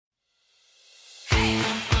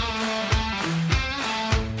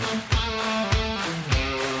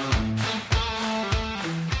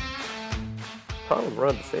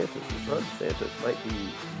Ron DeSantis is Ron DeSantis might be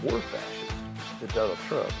more fascist than Donald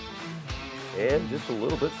Trump, and just a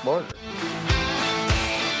little bit smarter.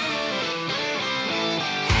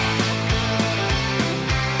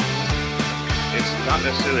 It's not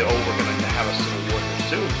necessarily, we're going to have a civil war here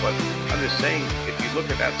soon, but I'm just saying, if you look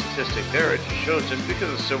at that statistic there, it just shows just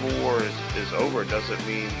because the Civil War is over doesn't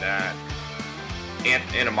mean that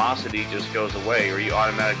animosity just goes away, or you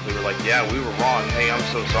automatically were like, yeah, we were wrong. Hey, I'm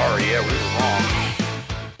so sorry. Yeah, we were wrong.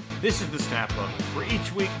 This is the Snap Hook, where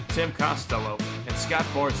each week Tim Costello and Scott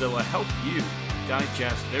Barzilla help you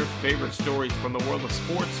digest their favorite stories from the world of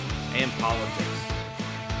sports and politics.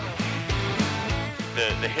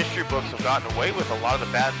 The history books have gotten away with a lot of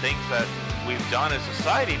the bad things that we've done as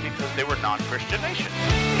society because they were non-Christian nations.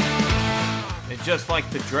 And just like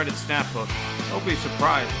the dreaded Snap Hook, don't be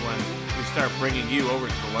surprised when we start bringing you over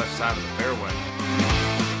to the left side of the fairway.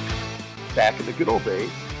 Back in the good old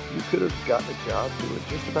days, you could have gotten a job doing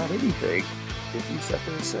just about anything if you sat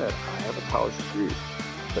there and said, I have a college degree.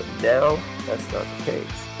 But now, that's not the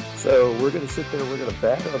case. So we're going to sit there, we're going to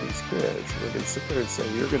bat on these kids. We're going to sit there and say,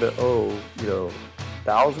 you're going to owe,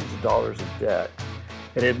 thousands of dollars in debt.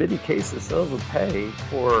 And in many cases, some of them pay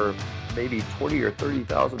for maybe $20,000 or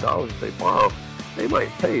 $30,000 if they borrow. They might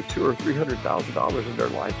pay $200,000 or $300,000 in their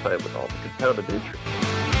lifetime with all the compounded interest.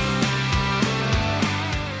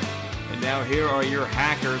 And now here are your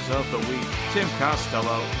hackers of the week, Tim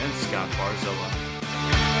Costello and Scott Barzilla.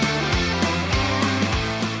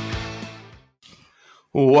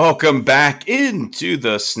 Welcome back into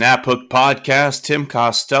the Snap Hook Podcast. Tim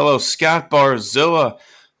Costello, Scott Barzilla,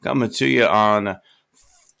 coming to you on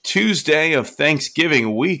Tuesday of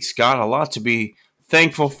Thanksgiving week. Scott, a lot to be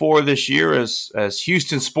thankful for this year as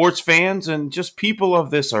Houston sports fans and just people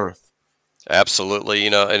of this earth. Absolutely,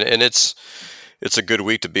 and it's a good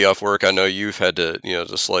week to be off work. I know you've had to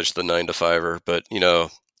to sledge the 9-to-5er, but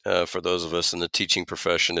for those of us in the teaching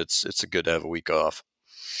profession, it's good to have a week off.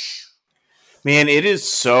 Man, it is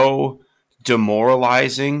so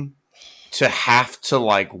demoralizing to have to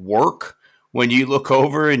work when you look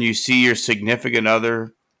over and you see your significant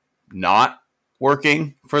other not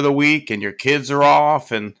working for the week and your kids are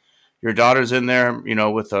off and your daughter's in there,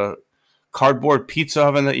 with a cardboard pizza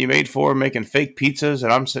oven that you made for her, making fake pizzas.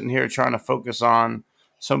 And I'm sitting here trying to focus on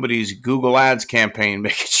somebody's Google Ads campaign,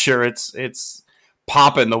 making sure it's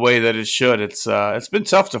popping the way that it should. It's been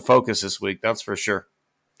tough to focus this week. That's for sure.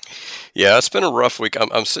 Yeah, it's been a rough week.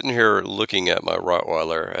 I'm sitting here looking at my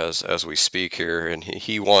Rottweiler as we speak here, and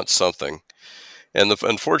he wants something. And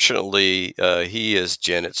unfortunately, he is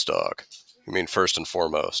Janet's dog. I mean, first and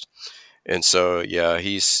foremost. And so, yeah,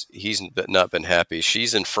 he's not been happy.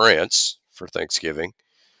 She's in France for Thanksgiving.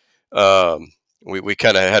 We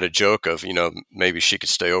kind of had a joke of, maybe she could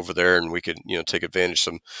stay over there and we could, take advantage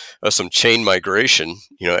of some chain migration,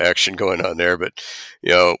 action going on there. But,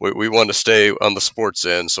 we want to stay on the sports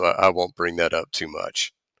end, so I won't bring that up too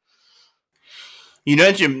much. You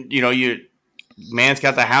mentioned, man's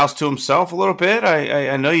got the house to himself a little bit.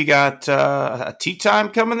 I know you got a tea time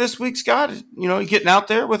coming this week, Scott. You getting out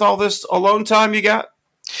there with all this alone time you got?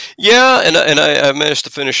 Yeah, and I managed to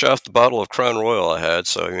finish off the bottle of Crown Royal I had.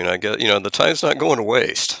 So I guess the time's not going to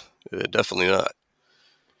waste. Definitely not.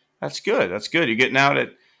 That's good. That's good. You're getting out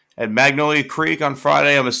at Magnolia Creek on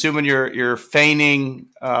Friday. I'm assuming you're feigning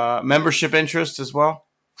membership interest as well.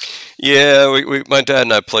 Yeah, my dad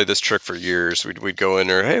and I played this trick for years. We'd go in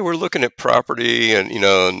there. Hey, we're looking at property, and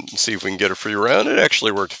and see if we can get a free round. It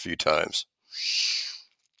actually worked a few times.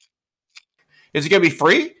 Is it going to be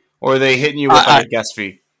free, or are they hitting you with a guest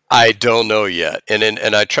fee? I don't know yet.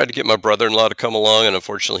 And I tried to get my brother-in-law to come along, and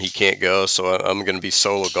unfortunately he can't go, so I'm going to be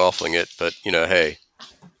solo golfing it. But, hey,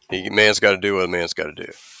 man's got to do what a man's got to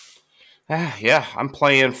do. Yeah, I'm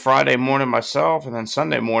playing Friday morning myself, and then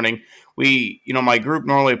Sunday morning. My group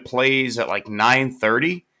normally plays at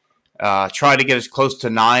 9:30. Try to get as close to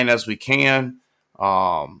 9 as we can.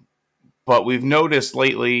 But we've noticed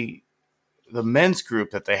lately the men's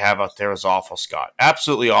group that they have out there is awful, Scott.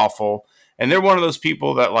 Absolutely awful. And they're one of those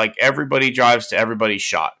people that everybody drives to everybody's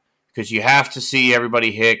shot because you have to see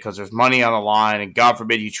everybody hit because there's money on the line. And God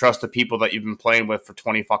forbid you trust the people that you've been playing with for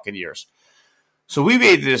 20 fucking years. So we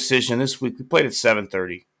made the decision this week. We played at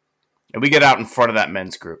 7:30 and we get out in front of that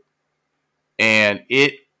men's group. And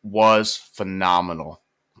it was phenomenal.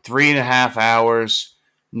 3.5 hours,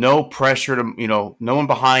 no pressure to, no one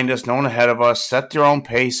behind us, no one ahead of us, set their own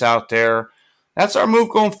pace out there. That's our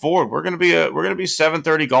move going forward. We're going to be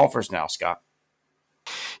 7:30 golfers now, Scott.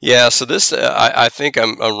 Yeah, so this I think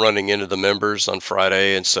I'm running into the members on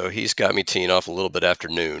Friday, and so he's got me teeing off a little bit after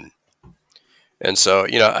noon. And so,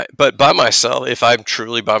 but by myself, if I'm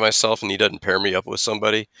truly by myself and he doesn't pair me up with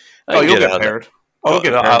somebody, I Oh, can you'll get get out of that. paired. Oh, you'll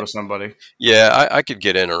get paired with somebody. Yeah, I could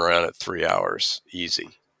get in around at 3 hours easy.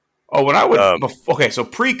 Oh, when I would Um, okay, so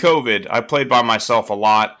pre-COVID, I played by myself a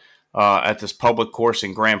lot at this public course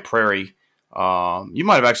in Grand Prairie. You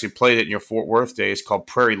might have actually played it in your Fort Worth days, called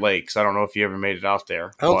Prairie Lakes. I don't know if you ever made it out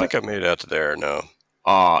there, I don't but think I made it out to there. No.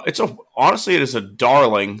 honestly, it is a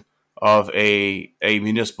darling of a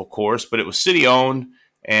municipal course, but it was city owned,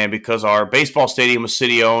 and because our baseball stadium was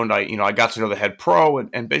city owned, I got to know the head pro,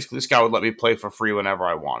 and basically this guy would let me play for free whenever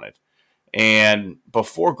I wanted. And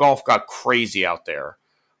before golf got crazy out there,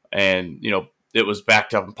 and it was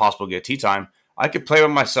backed up, impossible to get tee time, I could play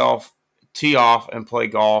with myself, tee off, and play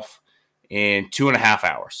golf in 2.5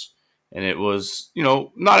 hours. And it was,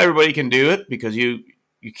 not everybody can do it because you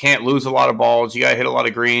can't lose a lot of balls. You got to hit a lot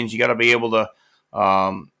of greens. You got to be able to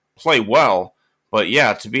play well. But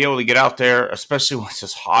yeah, to be able to get out there, especially when it's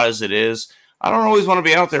as hot as it is, I don't always want to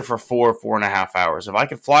be out there for 4.5 hours. If I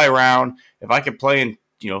could fly around, if I could play in,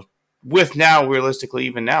 with now, realistically,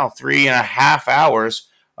 even now, 3.5 hours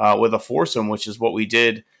with a foursome, which is what we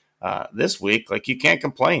did this week, like, you can't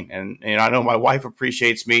complain. And I know my wife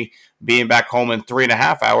appreciates me being back home in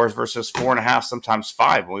 3.5 hours versus 4.5, sometimes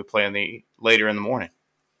 5 when we play later in the morning.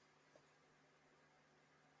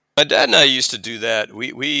 My dad and I used to do that.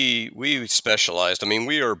 We specialized. I mean,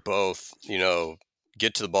 we are both,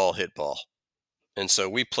 get to the ball, hit ball. And so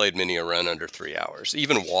we played many around under 3 hours,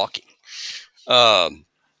 even walking. But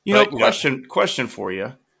Question for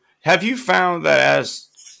you. Have you found that as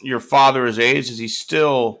your father has aged, does he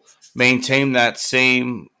still maintain that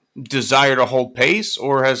same desire to hold pace,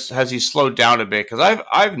 or has he slowed down a bit? Because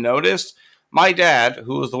I've noticed my dad,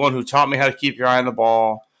 who was the one who taught me how to keep your eye on the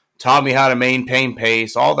ball, taught me how to maintain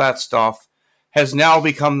pace, all that stuff, has now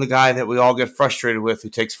become the guy that we all get frustrated with, who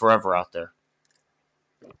takes forever out there.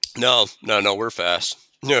 No, we're fast.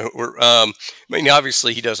 No,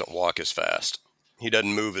 obviously he doesn't walk as fast. He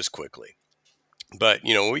doesn't move as quickly. But,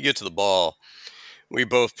 when we get to the ball, we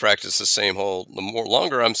both practice the same hole. The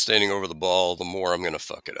longer I'm standing over the ball, the more I'm going to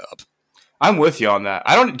fuck it up. I'm with you on that.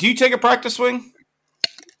 Do you take a practice swing?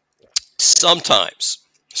 Sometimes,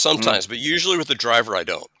 but usually with the driver, I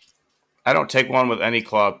don't. I don't take one with any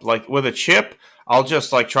club. Like with a chip, I'll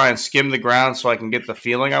just try and skim the ground so I can get the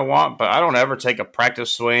feeling I want, but I don't ever take a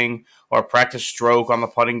practice swing or a practice stroke on the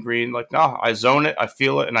putting green. Like, no, I zone it, I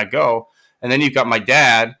feel it, and I go. And then you've got my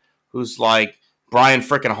dad, who's like Brian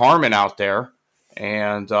frickin' Harmon out there.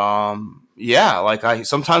 And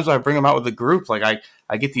sometimes I bring him out with the group, I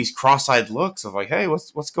get these cross-eyed looks of like, hey,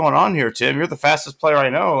 what's going on here, Tim? You're the fastest player I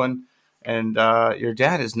know, and your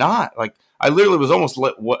dad is not. Like, I literally was almost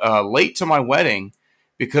late to my wedding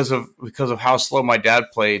because of how slow my dad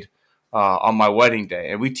played on my wedding day,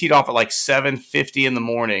 and we teed off at 7:50 in the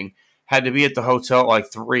morning. Had to be at the hotel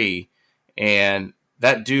at 3, and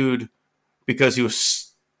that dude, because he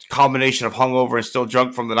was a combination of hungover and still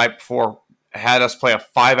drunk from the night before, had us play a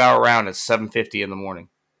 5-hour round at 7:50 in the morning.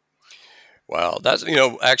 Wow, that's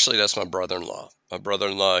actually that's my brother-in-law. My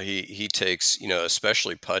brother-in-law, he takes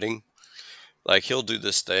especially putting. Like, he'll do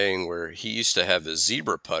this thing where he used to have a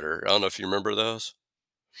zebra putter. I don't know if you remember those.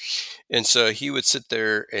 And so he would sit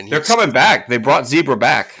there and they're coming back. They brought zebra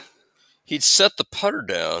back. He'd set the putter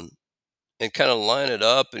down and kind of line it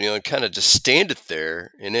up and, kind of just stand it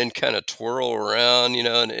there and then kind of twirl around,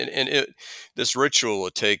 this ritual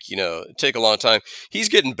would take a long time. He's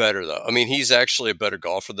getting better though. I mean, he's actually a better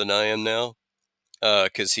golfer than I am now.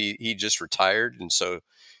 Cause he just retired. And so,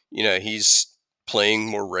 he's playing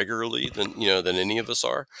more regularly than any of us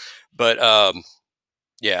are. But,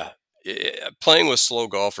 playing with slow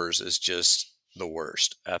golfers is just the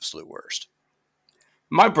worst, absolute worst.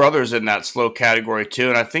 My brother's in that slow category too,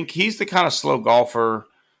 and I think he's the kind of slow golfer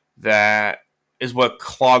that is what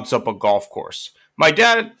clogs up a golf course. My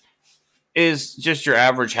dad is just your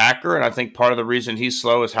average hacker, and I think part of the reason he's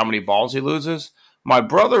slow is how many balls he loses. My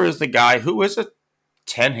brother is the guy who is a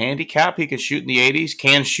 10 handicap. He can shoot in the 80s,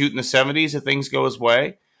 can shoot in the 70s if things go his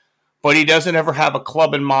way, but he doesn't ever have a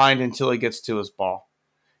club in mind until he gets to his ball.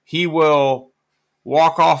 He will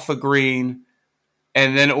walk off the green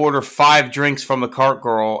and then order 5 drinks from the cart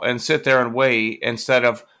girl and sit there and wait instead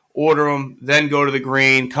of order them, then go to the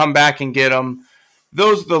green, come back and get them.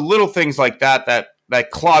 Those are the little things like that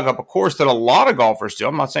clog up a course that a lot of golfers do.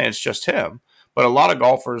 I'm not saying it's just him, but a lot of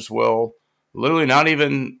golfers will literally not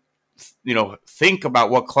even think about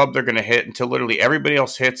what club they're going to hit until literally everybody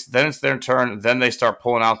else hits. Then it's their turn. Then they start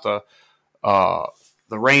pulling out the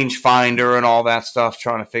range finder and all that stuff,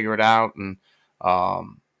 trying to figure it out. And I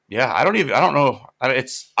don't know.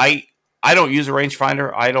 I don't use a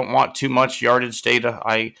rangefinder. I don't want too much yardage data.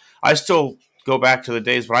 I still go back to the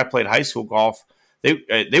days when I played high school golf.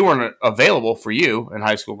 They weren't available for you in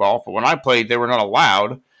high school golf, but when I played, they were not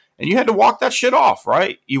allowed, and you had to walk that shit off.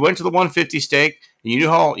 Right? You went to the 150 stake, and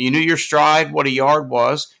you knew your stride, what a yard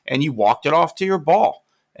was, and you walked it off to your ball,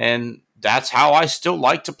 and that's how I still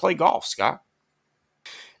like to play golf, Scott.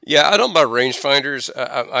 Yeah, I don't buy rangefinders.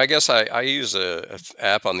 I guess I use a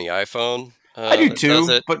app on the iPhone I do that does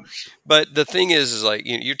too, it. But the thing is like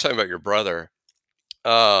you're talking about your brother.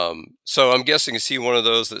 So I'm guessing is he one of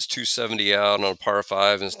those that's 270 out on a par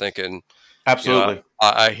five and is thinking, absolutely.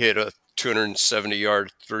 I hit a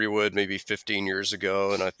 270-yard three-wood maybe 15 years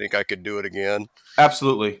ago, and I think I could do it again.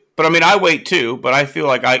 Absolutely. But I mean, I wait too, but I feel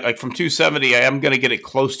like I from 270, I am going to get it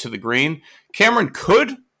close to the green. Cameron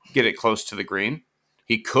could get it close to the green.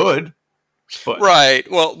 He could, but Right.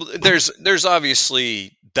 Well, there's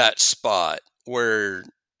obviously that spot where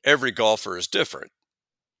every golfer is different.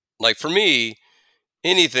 Like for me,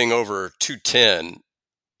 anything over 210,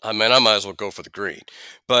 I mean, I might as well go for the green.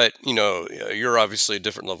 But you're obviously a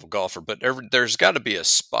different level golfer. But there's got to be a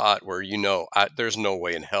spot where there's no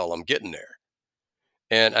way in hell I'm getting there.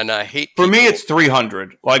 And I hate for me, people. it's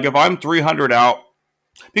 300. Like if I'm 300 out,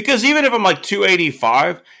 because even if I'm like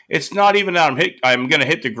 285, it's not even that I'm going to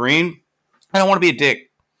hit the green. I don't want to be a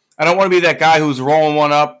dick. I don't want to be that guy who's rolling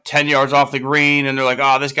one up 10 yards off the green and they're like,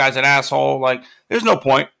 oh, this guy's an asshole. Like, there's no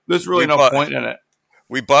point. There's really no point in it.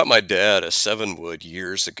 We bought my dad a 7-wood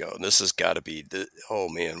years ago, and this has got to be oh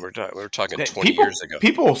man, we're talking 20 years ago.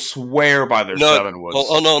 People swear by their 7-woods.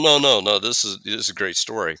 No. This is a great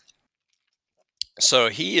story. So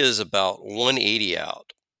he is about 180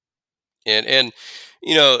 out, and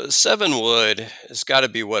 7-wood has got to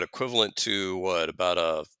be what equivalent to about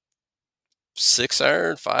a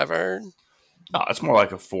 6-iron, 5-iron. No, it's more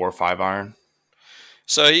like a 4 or 5-iron.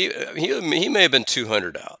 So he may have been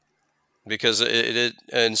 200 out. Because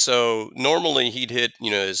and so normally he'd hit,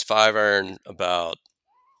 his 5-iron about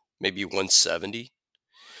maybe 170.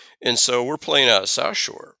 And so we're playing out of South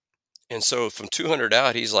Shore. And so from 200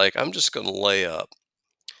 out, he's like, I'm just going to lay up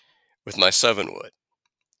with my 7-wood.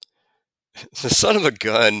 The son of a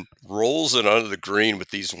gun rolls it onto the green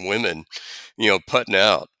with these women, putting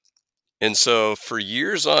out. And so for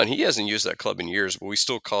years on, he hasn't used that club in years, but we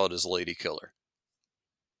still call it his lady killer.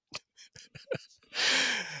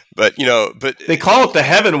 But they call it the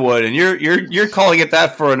Heavenwood, and you're calling it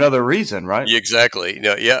that for another reason, right? Exactly.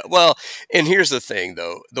 Yeah. Well, and here's the thing,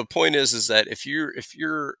 though. The point is that if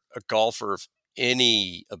you're a golfer of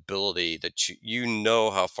any ability, that you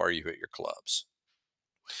know how far you hit your clubs,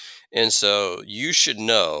 and so you should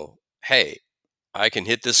know, hey, I can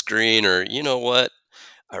hit this green, or you know what,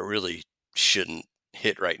 I really shouldn't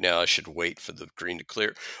hit right now. I should wait for the green to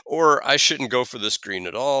clear, or I shouldn't go for this green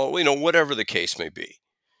at all. Whatever the case may be.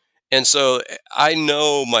 And so I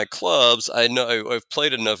know my clubs. I know I've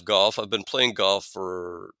played enough golf. I've been playing golf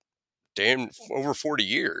for over 40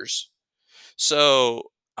 years. So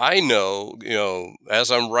I know, as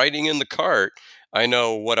I'm riding in the cart, I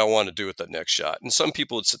know what I want to do with that next shot. And some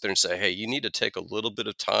people would sit there and say, hey, you need to take a little bit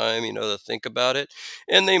of time, to think about it.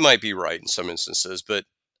 And they might be right in some instances. But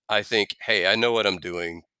I think, hey, I know what I'm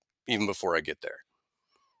doing even before I get there.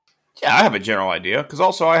 Yeah, I have a general idea because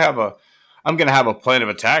also I'm going to have a plan of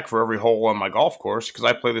attack for every hole on my golf course because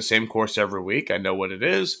I play the same course every week. I know what it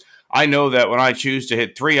is. I know that when I choose to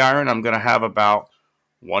hit 3-iron, I'm going to have about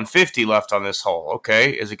 150 left on this hole. Okay,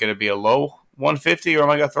 is it going to be a low 150 or am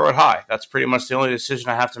I going to throw it high? That's pretty much the only decision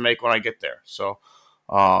I have to make when I get there. So,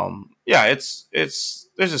 yeah, it's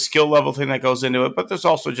there's a skill level thing that goes into it, but there's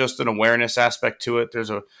also just an awareness aspect to it. There's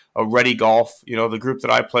a ready golf. The group that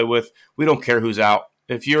I play with, we don't care who's out.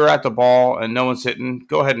 If you're at the ball and no one's hitting,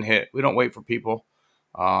 go ahead and hit. We don't wait for people,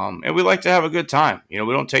 and we like to have a good time. We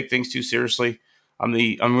don't take things too seriously.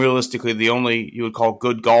 I'm realistically the only you would call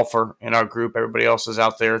good golfer in our group. Everybody else is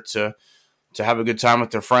out there to have a good time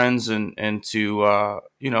with their friends and to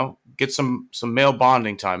get some male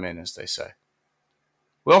bonding time in, as they say.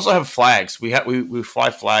 We also have flags. We fly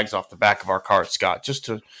flags off the back of our cart, Scott, just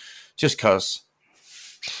cause.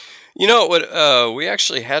 What? We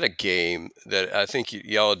actually had a game that I think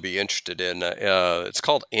y'all would be interested in. It's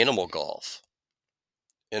called Animal Golf,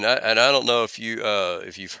 and I don't know if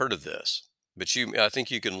you've heard of this, but I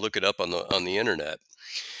think you can look it up on the internet.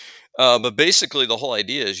 But basically, the whole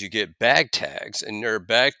idea is you get bag tags, and they're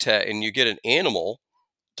bag tag, and you get an animal.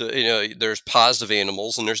 There's positive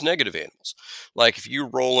animals and there's negative animals. Like if you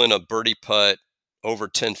roll in a birdie putt over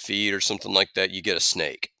 10 feet or something like that, you get a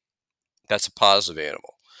snake. That's a positive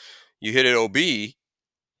animal. You hit an OB,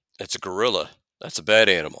 that's a gorilla. That's a bad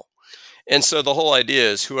animal. And so the whole idea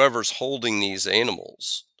is whoever's holding these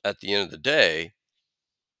animals at the end of the day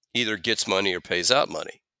either gets money or pays out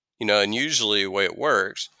money. And usually the way it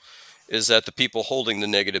works is that the people holding the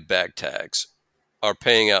negative bag tags are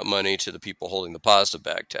paying out money to the people holding the positive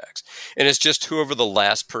bag tags. And it's just whoever the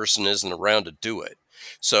last person is in the round to do it.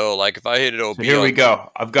 So, like, if I hit an So OB here we on...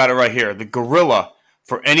 go. I've got it right here. The gorilla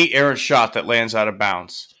for any errant shot that lands out of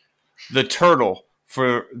bounds. The turtle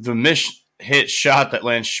for the hit shot that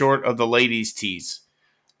lands short of the ladies' tees.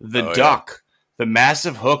 The Oh, yeah. duck, the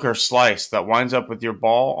massive hook or slice that winds up with your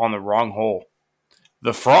ball on the wrong hole.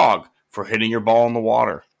 The frog for hitting your ball in the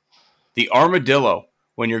water. The armadillo,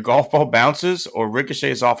 when your golf ball bounces or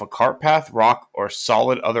ricochets off a cart path, rock, or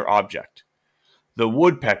solid other object. The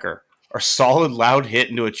woodpecker, a solid loud hit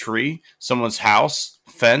into a tree, someone's house,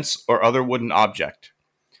 fence, or other wooden object.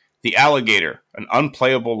 The alligator, an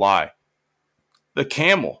unplayable lie. The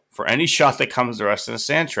camel, for any shot that comes to rest in a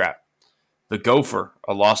sand trap. The gopher,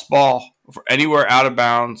 a lost ball, for anywhere out of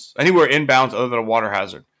bounds, anywhere inbounds other than a water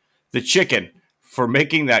hazard. The chicken, for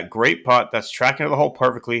making that great putt that's tracking to the hole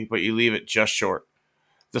perfectly, but you leave it just short.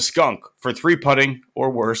 The skunk, for three putting or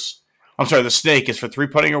worse. I'm sorry, the snake is for three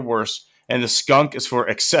putting or worse, and the skunk is for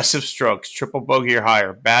excessive strokes, triple bogey or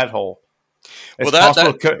higher, bad hole. Well,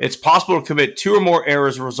 It's possible to commit two or more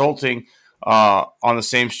errors resulting on the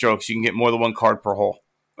same strokes. You can get more than one card per hole.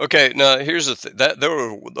 Okay, now here's the thing.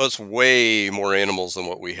 That's way more animals than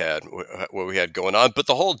what we had going on. But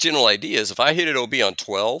the whole general idea is if I hit an OB on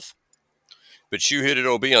 12, but you hit an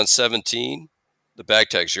OB on 17, the bag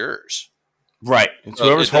tag's yours. Right. It's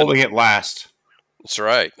whoever's holding it last. That's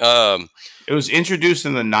right. It was introduced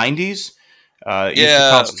in the 90s. It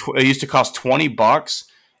used to cost $20.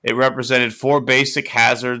 It represented 4 basic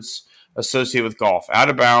hazards associated with golf: out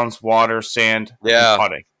of bounds, water, sand, and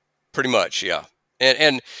putting. Pretty much, yeah.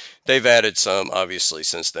 And they've added some obviously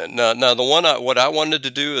since then. Now what I wanted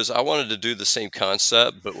to do is I wanted to do the same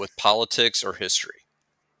concept but with politics or history.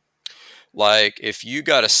 Like if you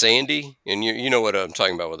got a Sandy, and you know what I'm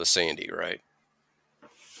talking about with a Sandy, right?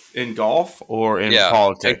 In golf or in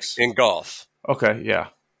politics? In golf. Okay, yeah.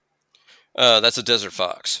 That's a desert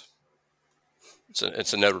fox.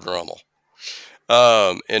 It's an Edward Rommel.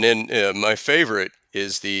 And then my favorite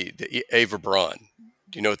is the Everbron.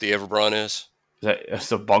 Do you know what the Everbron is? That's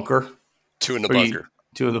the bunker? Two in the bunker.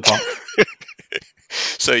 Two in the bunker.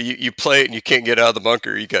 So you play it and you can't get out of the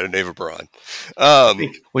bunker. You got an Everbron.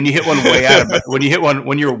 When you hit one way out of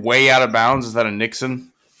when you're way out of bounds, is that a Nixon?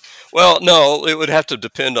 Well, no, it would have to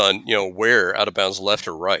depend on where out of bounds, left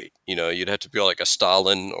or right. You'd have to be like a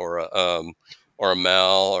Stalin or a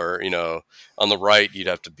Mal, or on the right you'd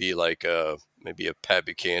have to be like maybe a Pat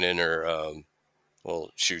Buchanan or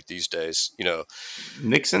these days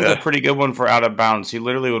Nixon's a pretty good one for out of bounds. He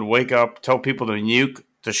literally would wake up, tell people to nuke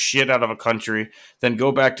the shit out of a country, then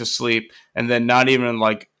go back to sleep, and then not even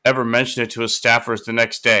ever mention it to his staffers the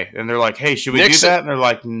next day. And they're like, "Hey, should we do that?" And they're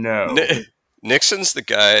like, "No." Nixon's the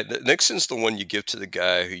guy. Nixon's the one you give to the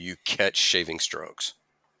guy who you catch shaving strokes.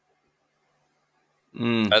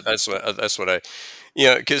 That's what I,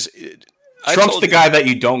 because Trump's the guy that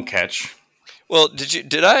you don't catch. Well,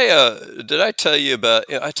 did I tell you about?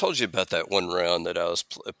 I told you about that one round that I was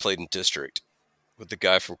played in district with the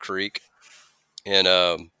guy from Creek, and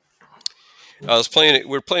I was playing.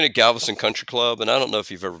 We were playing at Galveston Country Club, and I don't know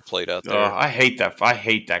if you've ever played out there. I hate that. I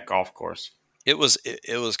hate that golf course. It was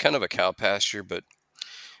kind of a cow pasture, but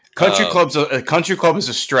country club is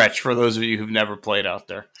a stretch for those of you who've never played out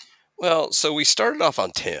there. Well, so we started off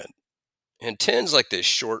on 10, and 10's like this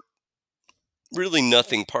short, really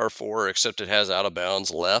nothing par 4 except it has out of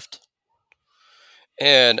bounds left.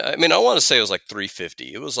 And I mean, I want to say it was like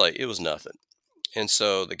 350. It was nothing. And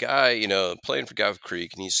so the guy, playing for Guy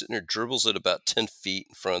Creek, and he's sitting there, dribbles it about 10 feet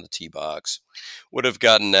in front of the tee box. Would have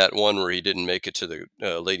gotten that one where he didn't make it to the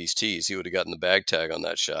ladies' tees. He would have gotten the bag tag on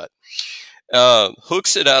that shot.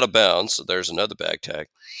 Hooks it out of bounds. So there's another bag tag.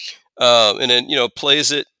 And then,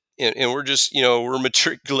 plays it. And we're just, we're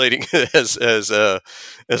matriculating as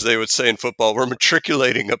they would say in football, we're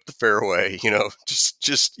matriculating up the fairway,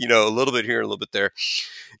 just a little bit here, a little bit there.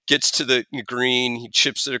 Gets to the green, he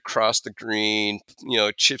chips it across the green,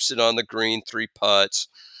 chips it on the green, 3 putts.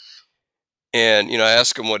 And, I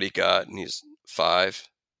asked him what he got, and he's 5.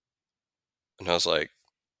 And I was like,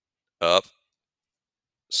 up,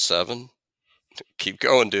 7, keep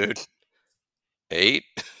going, dude. 8.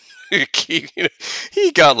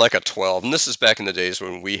 He got like a 12, and this is back in the days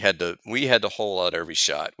when we had to hole out every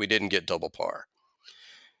shot. We didn't get double par.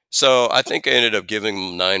 So I think I ended up giving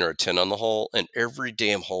him 9 or a 10 on the hole, and every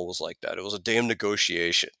damn hole was like that. It was a damn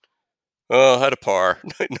negotiation. Oh, I had a par.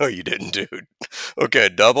 No, you didn't, dude. Okay,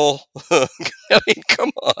 double. I mean,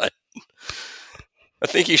 come on. I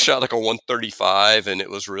think he shot like a 135, and it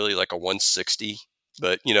was really like a 160.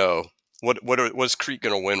 But what was Creek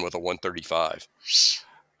going to win with a 135?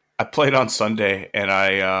 I played on Sunday, and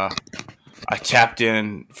I tapped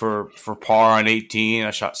in for par on 18.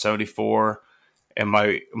 I shot 74, and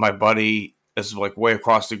my buddy is like way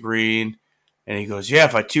across the green, and he goes, "Yeah,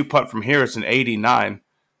 if I two putt from here, it's an 89."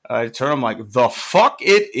 I turn him like, "The fuck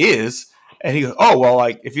it is," and he goes, "Oh well,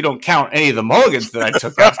 like if you don't count any of the mulligans that I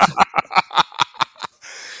took after."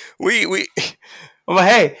 we I'm like,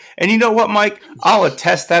 hey, and you know what, Mike? I'll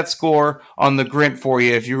attest that score on the Grint for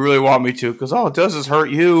you if you really want me to, because all it does is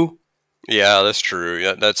hurt you. Yeah, that's true.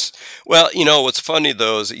 Yeah, well. What's funny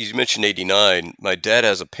though is that you mentioned 89. My dad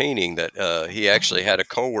has a painting that he actually had a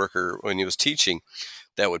coworker when he was teaching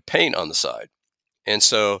that would paint on the side, and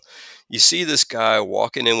so you see this guy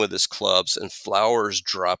walking in with his clubs and flowers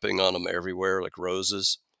dropping on him everywhere like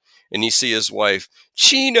roses, and you see his wife,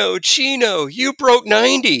 Chino, you broke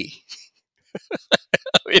 90.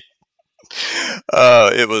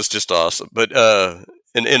 It was just awesome. But I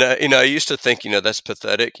used to think that's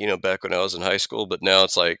pathetic. Back when I was in high school, but now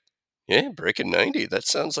it's like, yeah, breaking 90. That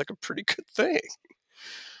sounds like a pretty good thing.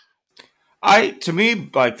 To me,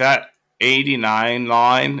 like that 89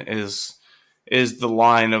 line is the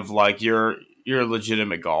line of like you're a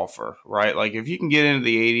legitimate golfer, right? Like if you can get into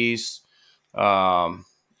the 80s, um,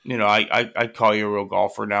 I'd call you a real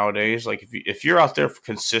golfer nowadays. Like if you're out there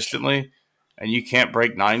consistently and you can't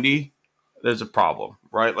break 90, there's a problem,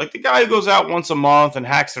 right? Like the guy who goes out once a month and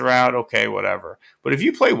hacks it around, okay, whatever. But if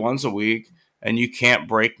you play once a week and you can't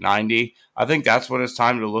break 90, I think that's when it's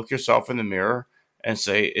time to look yourself in the mirror and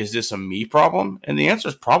say, is this a me problem? And the answer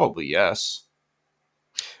is probably yes.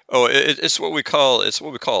 Oh, it's what we call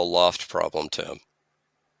a loft problem, Tim.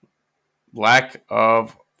 Lack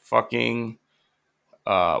of fucking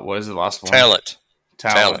what is the last one? Talent.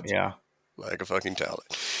 Yeah. Lack of fucking talent.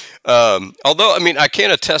 Although, I mean, I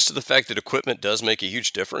can attest to the fact that equipment does make a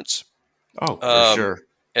huge difference. Oh, for sure.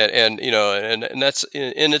 And that's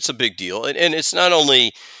and it's a big deal. And it's not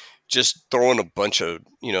only just throwing a bunch of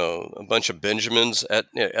Benjamins at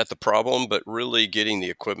the problem, but really getting the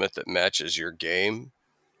equipment that matches your game,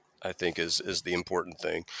 I think is the important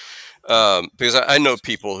thing. Because I know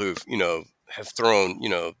people who've have thrown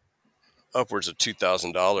upwards of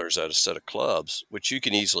 $2,000 at a set of clubs, which you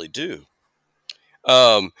can easily do.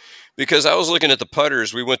 Because I was looking at the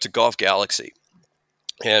putters, we went to Golf Galaxy,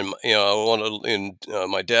 and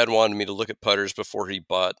my dad wanted me to look at putters before he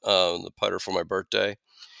bought the putter for my birthday.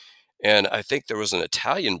 And I think there was an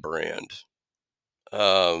Italian brand.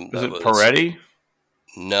 Is it Peretti?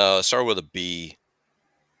 No, it started with a B.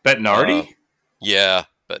 Bettinardi? Yeah,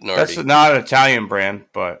 Bettinardi. That's not an Italian brand,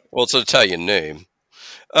 but well, it's an Italian name.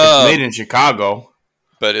 It's made in Chicago.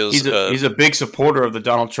 But it was, he's a big supporter of the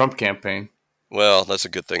Donald Trump campaign. Well, that's a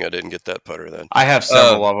good thing I didn't get that putter then. I have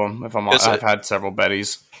several of them. I've had several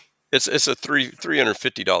Bettys. It's a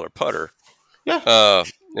 $350 putter. Yeah,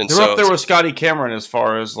 and they're up there with Scotty Cameron as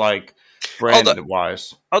far as like brand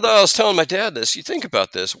wise. Although I was telling my dad this, you think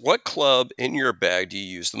about this: what club in your bag do you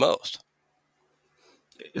use the most?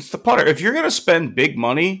 It's the putter. If you're going to spend big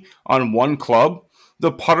money on one club,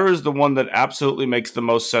 the putter is the one that absolutely makes the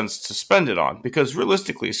most sense to spend it on. Because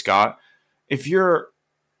realistically, Scott, if you're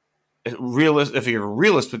a realist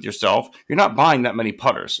with yourself, you're not buying that many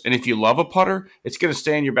putters. And if you love a putter, it's going to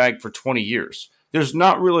stay in your bag for 20 years. There's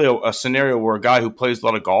not really a scenario where a guy who plays a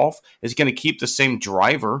lot of golf is going to keep the same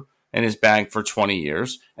driver in his bag for 20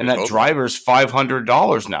 years. And that driver's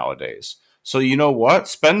 $500 nowadays. So you know what?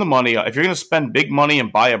 Spend the money. If you're going to spend big money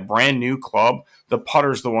and buy a brand new club, the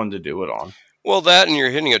putter's the one to do it on. Well, that and you're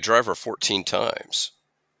hitting a driver 14 times.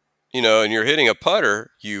 And you're hitting a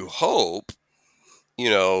putter, you hope,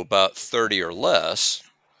 about 30 or less.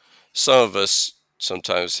 Some of us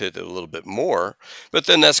sometimes hit it a little bit more, but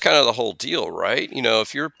then that's kind of the whole deal, right?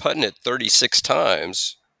 If you're putting it 36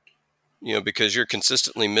 times, because you're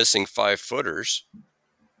consistently missing 5-footers,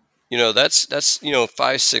 that's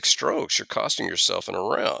 5-6 strokes you're costing yourself in a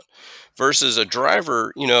round versus a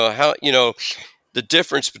driver. The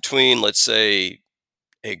difference between, let's say,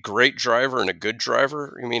 a great driver and a good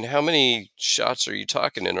driver. I mean, how many shots are you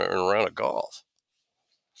talking in a round of golf?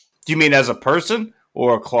 Do you mean as a person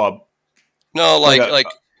or a club? No, like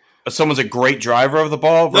someone's a great driver of the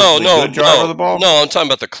ball versus a good driver of the ball? No, I'm talking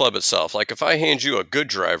about the club itself. Like if I hand you a good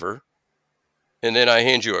driver and then I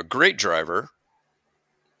hand you a great driver,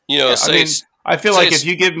 I feel like if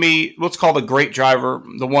you give me, let's call the great driver,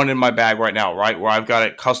 the one in my bag right now, right, where I've got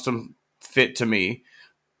it custom fit to me,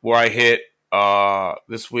 where I hit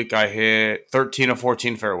This week I hit 13 or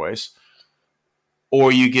 14 fairways. Or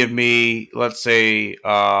you give me, let's say,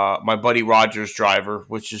 my buddy Rogers driver,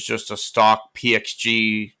 which is just a stock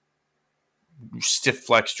PXG stiff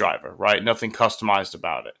flex driver, right? Nothing customized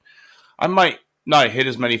about it. I might not hit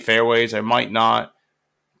as many fairways. I might not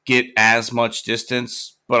get as much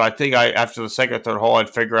distance, but I think after the second or third hole, I'd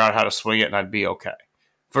figure out how to swing it and I'd be okay.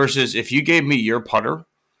 Versus if you gave me your putter,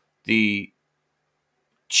 the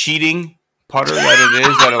cheating putter that it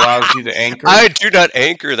is that allows you to anchor. I do not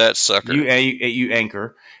anchor that sucker. You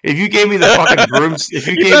anchor. If you gave me the fucking brooms, if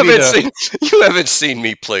you haven't seen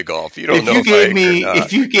me play golf. You don't know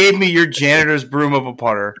if you gave me your janitor's broom of a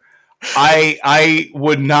putter, I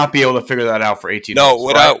would not be able to figure that out for 18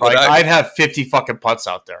 holes. I'd have 50 fucking putts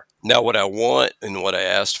out there. Now, what I want and what I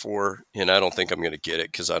asked for, and I don't think I'm going to get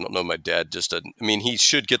it because I don't know, my dad just doesn't. I mean, he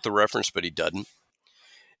should get the reference, but he doesn't.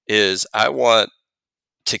 Is I want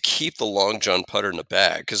to keep the long john putter in the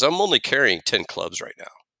bag because I'm only carrying 10 clubs right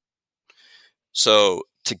now. So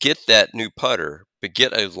to get that new putter, but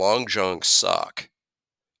get a long john sock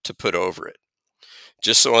to put over it.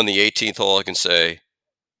 Just so on the 18th hole I can say,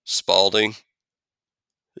 Spalding,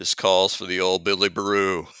 this calls for the old Billy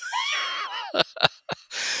Baroo.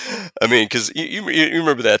 I mean, because you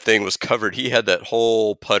remember that thing was covered. He had that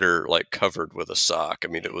whole putter like covered with a sock. I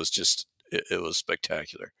mean, it was just, it was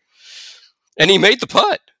spectacular. And he made the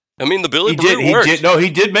putt. I mean, the Billy Baroo worked. He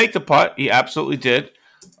did make the putt. He absolutely did.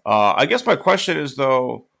 I guess my question is,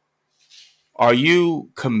 though, are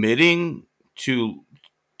you committing to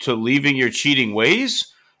leaving your cheating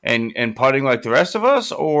ways and putting like the rest of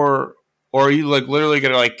us, or are you like literally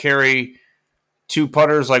going to like carry two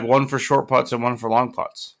putters, like one for short putts and one for long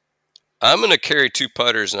putts? I'm going to carry two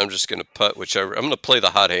putters, and I'm just going to putt whichever. I'm going to play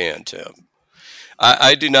the hot hand, Tim.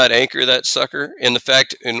 I do not anchor that sucker. And the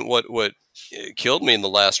fact, and what killed me in the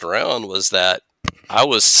last round was that I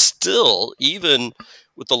was still, even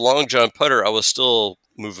with the long john putter, I was still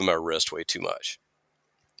moving my wrist way too much.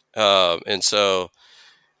 And so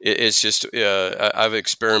it's just, I've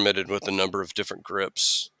experimented with a number of different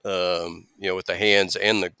grips, with the hands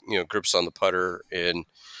and the, grips on the putter, and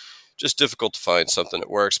just difficult to find something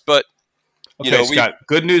that works. But, Scott,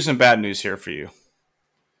 good news and bad news here for you.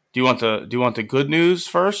 Do you want the good news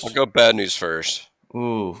first? I'll go bad news first.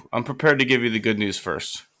 Ooh, I'm prepared to give you the good news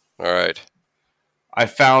first. All right. I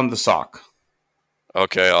found the sock.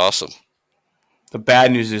 Okay, awesome. The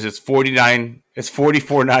bad news is it's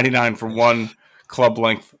 $44.99 for one club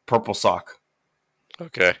length purple sock.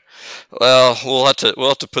 Okay. Well, we'll have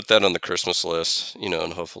to put that on the Christmas list,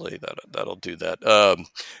 and hopefully that'll do that.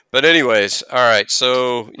 But anyways, all right.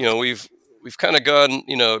 So, we've kind of gone,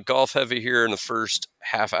 golf heavy here in the first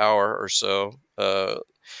half hour or so.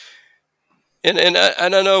 And I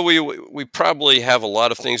know we probably have a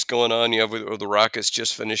lot of things going on. You have the Rockets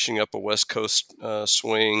just finishing up a West Coast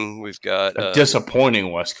swing. We've got a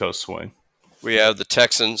disappointing West Coast swing. We have the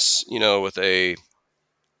Texans, with I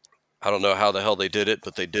don't know how the hell they did it,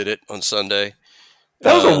 but they did it on Sunday.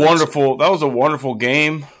 That was a wonderful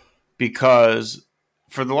game because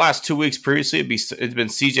for the last 2 weeks previously, it's been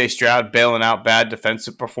C.J. Stroud bailing out bad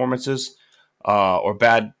defensive performances or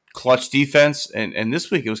bad clutch defense, and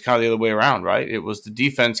this week it was kind of the other way around, right? It was the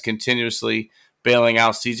defense continuously bailing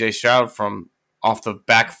out C.J. Stroud from off the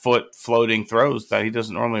back foot floating throws that he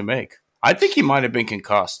doesn't normally make. I think he might have been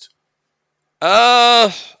concussed.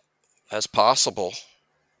 That's possible.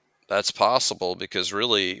 That's possible because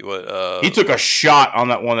really, he took a shot on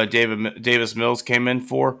that one that Davis Mills came in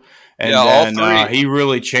for, and then he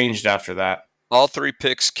really changed after that. All three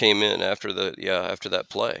picks came in after that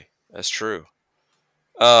play. That's true.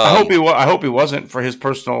 I hope he wasn't for his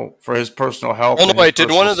personal health. Oh no, wait!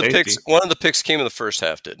 Did one of the picks came in the first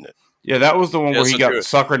half, didn't it? Yeah, that was the one where he got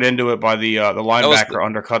suckered into it by the linebacker,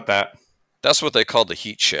 undercut that. That's what they called the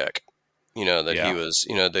heat check. He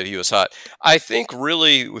was hot. I think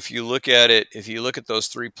really, if you look at those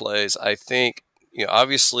three plays, I think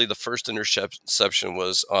obviously the first interception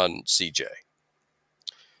was on CJ.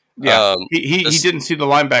 Yeah, he didn't see the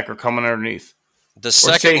linebacker coming underneath. The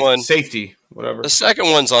second one, safety, whatever. The second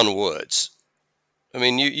one's on Woods. I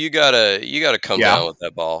mean, you gotta come down with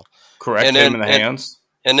that ball. Correct. Him in the hands.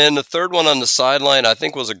 And then the third one on the sideline, I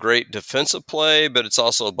think, was a great defensive play, but it's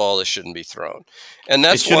also a ball that shouldn't be thrown. And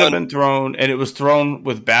that's it should have been thrown, and it was thrown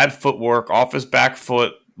with bad footwork off his back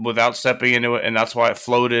foot without stepping into it, and that's why it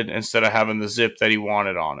floated instead of having the zip that he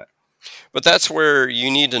wanted on it. But that's where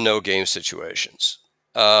you need to know game situations,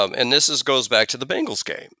 and this goes back to the Bengals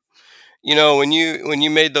game. When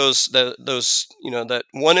you made those that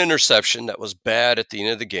one interception that was bad at the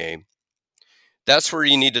end of the game, that's where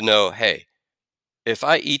you need to know, hey, if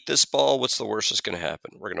I eat this ball, what's the worst that's going to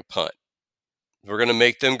happen? We're going to punt. We're going to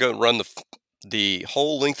make them go run the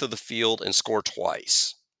whole length of the field and score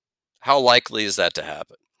twice. How likely is that to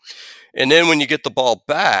happen? And then when you get the ball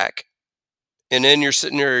back, and then you're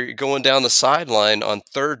sitting there going down the sideline on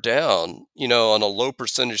third down, on a low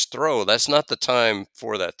percentage throw, that's not the time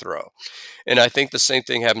for that throw. And I think the same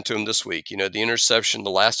thing happened to him this week. The interception, the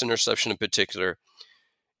last interception in particular,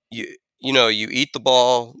 you eat the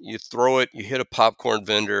ball, you throw it, you hit a popcorn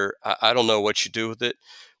vendor. I don't know what you do with it,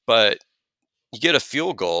 but you get a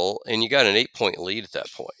field goal and you got an 8-point lead at that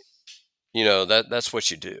point. That's what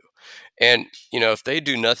you do. And, if they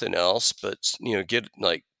do nothing else but, get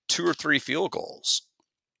like 2 or 3 field goals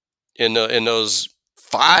in those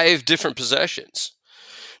 5 different possessions.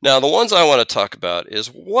 Now, the ones I want to talk about is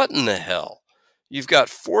what in the hell? You've got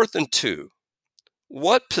 4th and 2.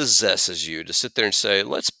 What possesses you to sit there and say,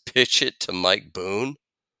 let's pitch it to Mike Boone?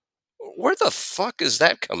 Where the fuck is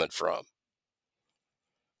that coming from?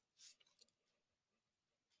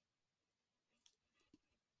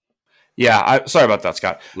 Yeah, sorry about that,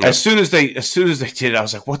 Scott. Yep. As soon as they did it, I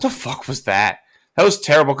was like, "What the fuck was that?" That was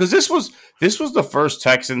terrible because this was the first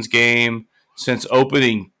Texans game since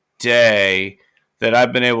opening day that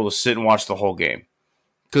I've been able to sit and watch the whole game.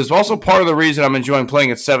 Because also part of the reason I'm enjoying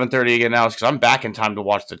playing at 7:30 again now is because I'm back in time to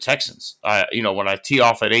watch the Texans. When I tee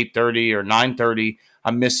off at 8:30 or 9:30,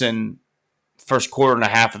 I'm missing first quarter and a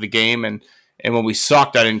half of the game, and when we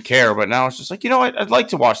sucked, I didn't care. But now it's just like, I'd like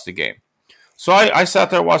to watch the game. So I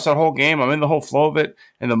sat there and watched that whole game. I'm in the whole flow of it.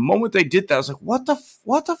 And the moment they did that, I was like, what the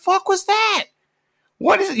fuck was that?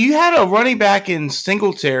 What is it? You had a running back in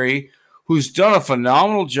Singletary who's done a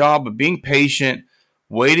phenomenal job of being patient,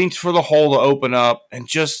 waiting for the hole to open up, and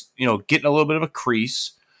just, getting a little bit of a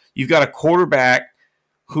crease. You've got a quarterback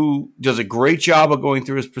who does a great job of going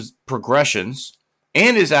through his progressions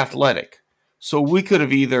and is athletic. So we could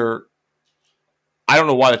have either, I don't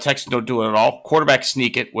know why the Texans don't do it at all, quarterback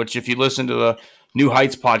sneak it, which if you listen to the New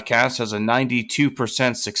Heights podcast has a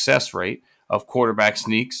 92% success rate of quarterback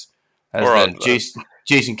sneaks, as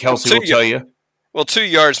Jason Kelsey will tell you. Well, 2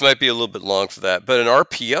 yards might be a little bit long for that, but an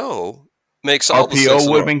RPO makes all the sense. RPO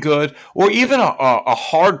would have been good, or even a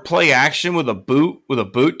hard play action with a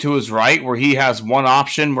boot to his right, where he has one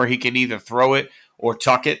option where he can either throw it or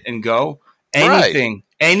tuck it and go. Anything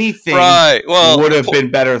right. Well, would have been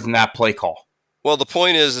better than that play call. Well, the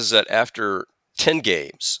point is that after 10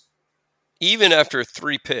 games, even after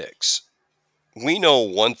 3 picks, we know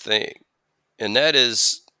one thing, and that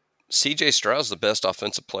is C.J. Stroud's the best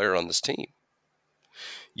offensive player on this team.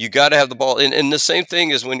 You got to have the ball, and the same thing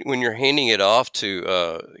is when you're handing it off to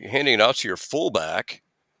your fullback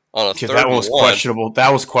on a 3rd and 1. That was questionable.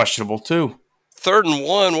 That was questionable too. 3rd and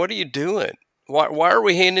 1. What are you doing? Why are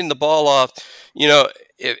we handing the ball off?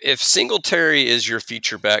 If Singletary is your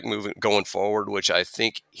feature back going forward, which I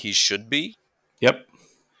think he should be, yep,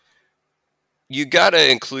 you got to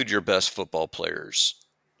include your best football players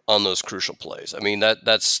on those crucial plays. I mean,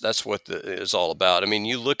 that's what it's all about. I mean,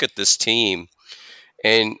 you look at this team,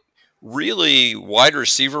 and really wide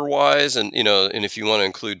receiver wise, and and if you want to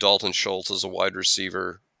include Dalton Schultz as a wide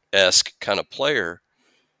receiver-esque kind of player,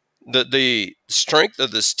 the strength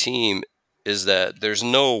of this team is that there's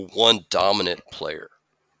no one dominant player.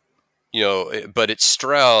 But it's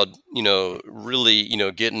Stroud, really,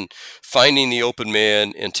 finding the open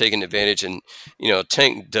man and taking advantage, and,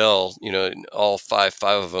 Tank Dell, all five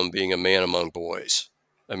of them being a man among boys.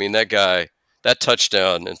 I mean, that guy, that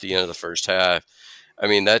touchdown at the end of the first half, I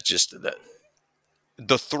mean, the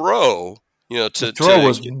throw, the throw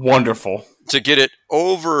was wonderful to get it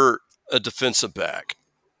over a defensive back.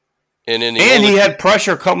 And he had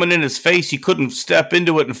pressure coming in his face. He couldn't step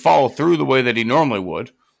into it and follow through the way that he normally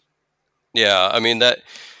would. Yeah, I mean that.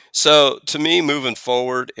 So to me, moving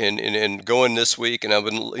forward and going this week, and I've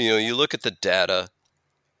been, you look at the data,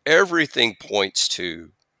 everything points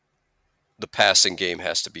to the passing game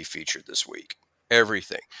has to be featured this week.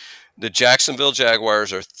 Everything. The Jacksonville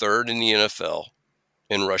Jaguars are 3rd in the NFL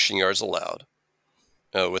in rushing yards allowed,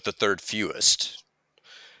 with the 3rd fewest.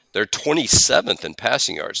 They're 27th in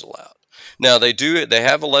passing yards allowed. Now they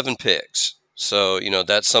have 11 picks, so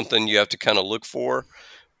that's something you have to kind of look for.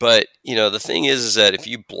 But, the thing is that if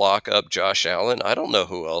you block up Josh Allen, I don't know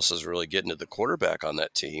who else is really getting to the quarterback on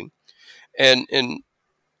that team. And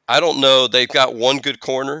I don't know. They've got one good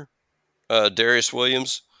corner, Darius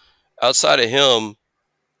Williams. Outside of him,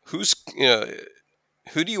 who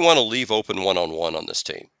do you want to leave open one-on-one on this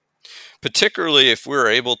team? Particularly if we're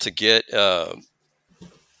able to get, if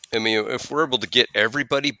we're able to get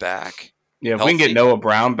everybody back. Yeah, if we can get Noah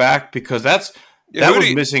Brown back, because that's Yeah, That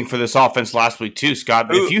was missing for this offense last week too, Scott.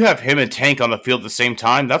 But if who, you have him and Tank on the field at the same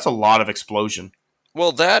time, that's a lot of explosion.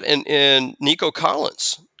 well, that and Nico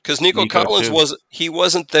Collins, because Nico Nico Collins too.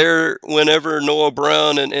 wasn't there whenever Noah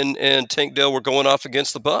Brown and Tank Dell were going off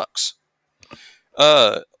against the Bucks.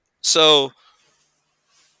 So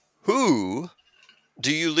who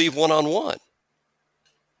do you leave one-on-one?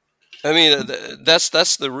 I mean,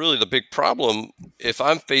 that's really the big problem if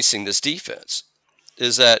I'm facing this defense,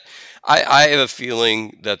 is that I have a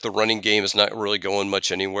feeling that the running game is not really going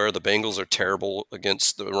much anywhere. The Bengals are terrible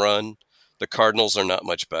against the run. The Cardinals are not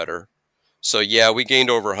much better. So, yeah, we gained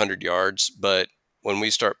over 100 yards, but when we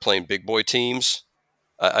start playing big boy teams,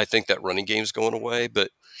 I think that running game's going away. But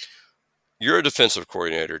you're a defensive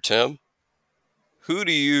coordinator, Tim. Who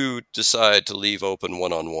do you decide to leave open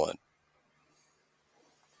one-on-one?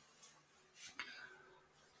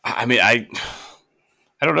 I mean, I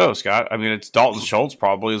don't know, Scott. I mean, it's Dalton Schultz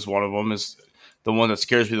probably is one of them. Is the one that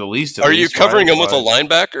scares me the least. Are you covering right? him with a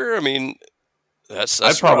linebacker? I mean, that's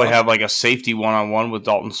I'd probably rough. have like a safety one-on-one with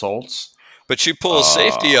Dalton Schultz. But you pull a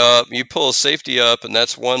safety up, and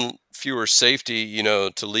that's one fewer safety,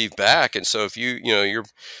 to leave back. And so if you're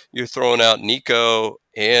throwing out Nico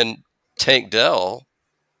and Tank Dell,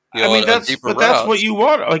 I mean, on deeper routes. that's what you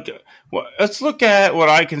want. Like, let's look at what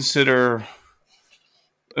I consider,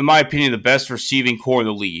 in my opinion, the best receiving core in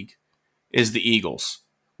the league is the Eagles,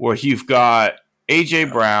 where you've got A.J.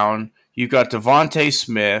 Brown, you've got Devontae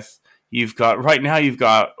Smith, you've got Julio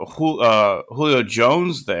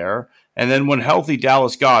Jones there, and then when healthy,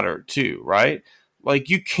 Dallas Goedert too, right? Like,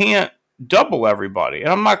 you can't double everybody.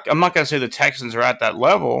 And I'm not going to say the Texans are at that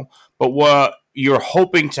level, but what you're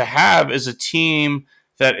hoping to have is a team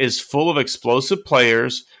that is full of explosive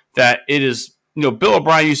players, that it is, Bill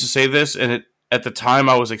O'Brien used to say this, and at the time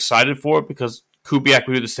I was excited for it because Kubiak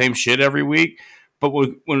would do the same shit every week. But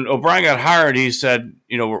when O'Brien got hired, he said,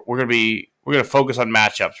 we're going to focus on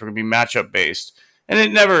matchups. We're going to be matchup based. And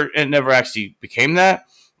it never actually became that.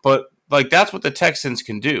 But like, that's what the Texans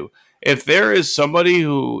can do. If there is somebody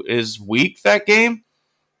who is weak that game,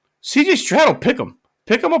 CJ Stroud will pick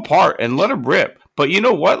them apart and let them rip. But you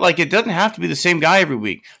know what? Like, it doesn't have to be the same guy every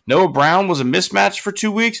week. Noah Brown was a mismatch for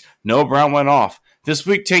 2 weeks. Noah Brown went off. This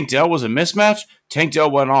week, Tank Dell was a mismatch. Tank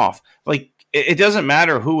Dell went off. Like, it doesn't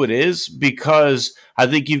matter who it is, because I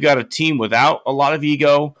think you've got a team without a lot of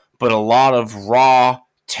ego, but a lot of raw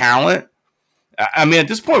talent. I mean, at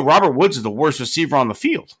this point, Robert Woods is the worst receiver on the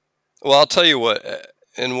field. Well, I'll tell you what,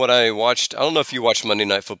 and what I watched, I don't know if you watched Monday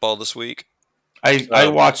Night Football this week. I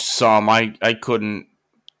watched some. I couldn't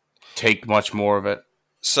take much more of it.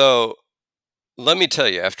 So let me tell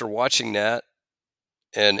you, after watching that,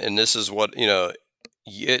 and this is what,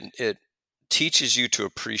 it teaches you to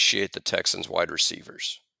appreciate the Texans wide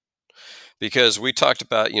receivers. Because we talked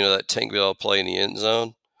about, that Tank Dell play in the end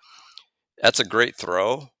zone. That's a great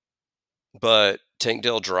throw, but Tank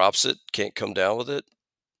Dell drops it, can't come down with it.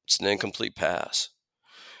 It's an incomplete pass.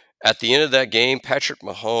 At the end of that game, Patrick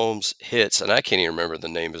Mahomes hits, and I can't even remember the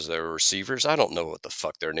names of their receivers. I don't know what the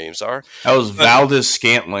fuck their names are. That was Valdez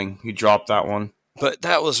Scantling who dropped that one. But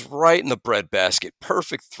that was right in the breadbasket.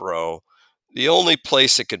 Perfect throw. The only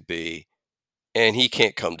place it could be, and he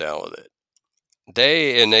can't come down with it.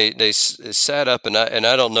 They sat up, and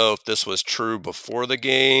I don't know if this was true before the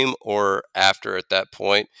game or after at that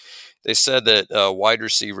point. They said that wide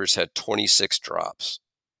receivers had 26 drops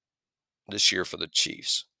this year for the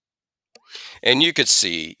Chiefs. And you could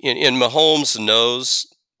see, and Mahomes knows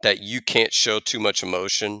that you can't show too much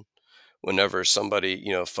emotion whenever somebody,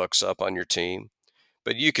 fucks up on your team.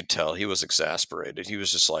 But you could tell he was exasperated. He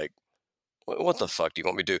was just like, what the fuck do you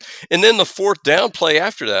want me to do? And then the fourth down play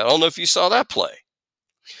after that, I don't know if you saw that play.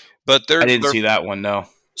 But I didn't see that one, no.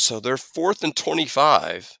 So they're 4th and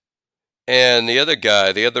 25. And the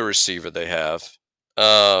other receiver they have.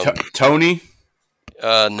 Tony?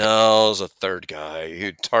 No, it was a third guy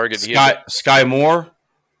who targeted Sky Moore?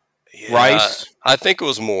 Yeah, Rice? I think it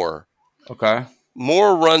was Moore. Okay.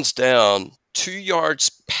 Moore runs down 2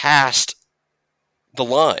 yards past the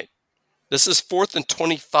line. This is 4th and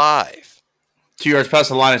 25. 2 yards past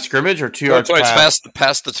the line of scrimmage, or 2 yards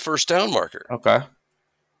past the first down marker. Okay.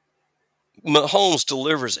 Mahomes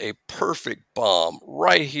delivers a perfect bomb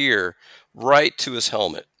right here, right to his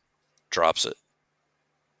helmet. Drops it.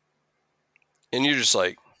 And you're just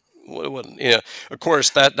like, what? Of course,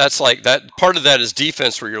 that's like that. Part of that is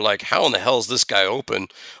defense, where you're like, how in the hell is this guy open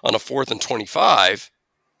on a 4th and 25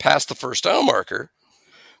 past the first down marker?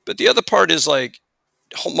 But the other part is like,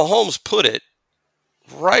 Mahomes put it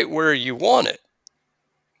right where you want it.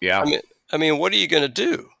 Yeah. I mean, what are you going to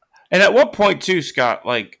do? And at what point, too, Scott,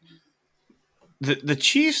 like, the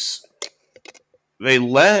Chiefs, they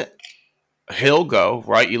let Hill go,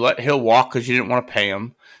 right? You let Hill walk because you didn't want to pay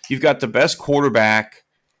him. You've got the best quarterback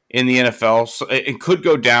in the NFL, so it could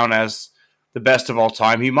go down as the best of all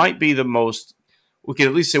time. He might be the most, we could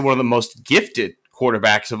at least say one of the most gifted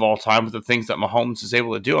quarterbacks of all time with the things that Mahomes is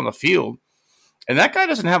able to do on the field. And that guy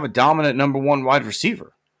doesn't have a dominant number one wide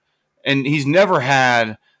receiver. And he's never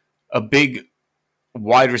had a big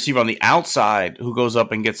wide receiver on the outside who goes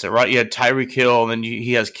up and gets it, right? You had Tyreek Hill, and then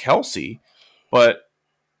he has Kelsey. But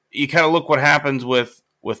you kind of look what happens with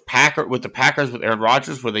the Packers with Aaron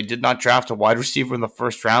Rodgers, where they did not draft a wide receiver in the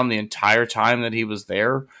first round the entire time that he was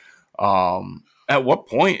there. At what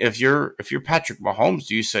point, if you're Patrick Mahomes,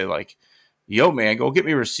 do you say like, "Yo, man, go get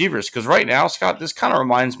me receivers"? Because right now, Scott, this kind of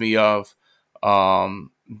reminds me of the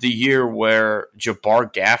year where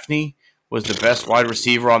Jabbar Gaffney was the best wide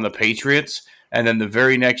receiver on the Patriots. And then the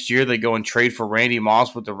very next year, they go and trade for Randy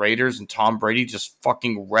Moss with the Raiders, and Tom Brady just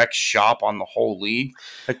fucking wrecks shop on the whole league.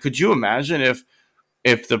 Like, could you imagine if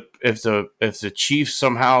the Chiefs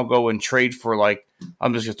somehow go and trade for, like,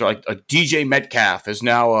 I'm just gonna throw, like, a DJ Metcalf is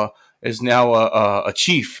now a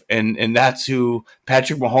Chief, and that's who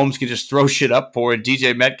Patrick Mahomes can just throw shit up for. And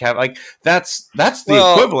DJ Metcalf, like, that's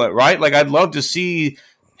the equivalent, right? Like, I'd love to see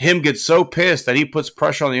him get so pissed that he puts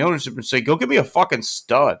pressure on the ownership and say, "Go get me a fucking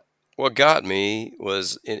stud." What got me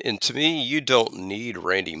was, and to me, you don't need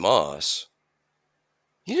Randy Moss.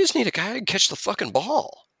 You just need a guy who can catch the fucking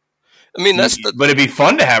ball. I mean, But it'd be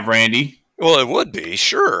fun to have Randy. Well, it would be,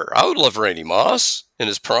 sure. I would love Randy Moss in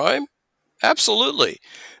his prime. Absolutely.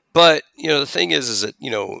 But, the thing is that,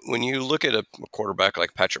 when you look at a quarterback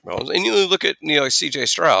like Patrick Mahomes, and you look at, C.J.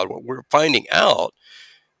 Stroud, what we're finding out,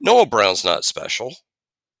 Noah Brown's not special.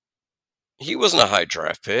 He wasn't a high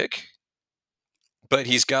draft pick. But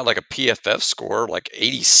he's got like a PFF score, like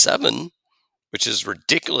 87, which is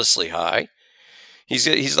ridiculously high. He's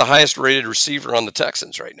the highest rated receiver on the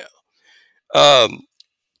Texans right now.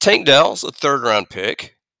 Tank Dell's a third round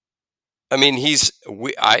pick. I mean, he's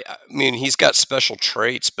got special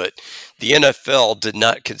traits, but the NFL did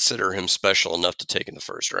not consider him special enough to take in the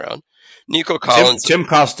first round. Nico Collins, Tim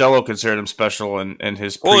Costello considered him special in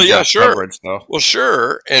his pre-draft coverage, though. Well,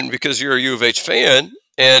 sure, and because you're a U of H fan.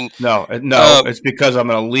 And no, it's because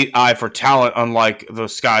I'm an elite eye for talent, unlike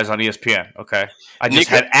those guys on ESPN. Okay, I just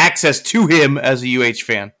had access to him as a UH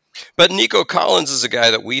fan. But Nico Collins is a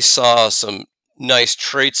guy that we saw some nice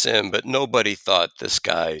traits in, but nobody thought this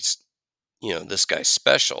guy's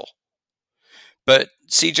special. But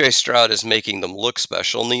CJ Stroud is making them look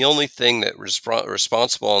special, and the only thing that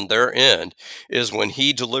responsible on their end is when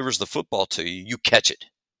he delivers the football to you, you catch it.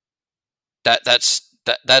 That's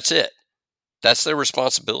it. That's their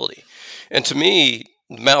responsibility. And to me,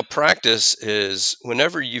 malpractice is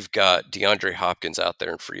whenever you've got DeAndre Hopkins out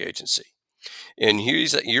there in free agency, and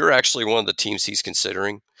you're actually one of the teams he's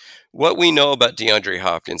considering. What we know about DeAndre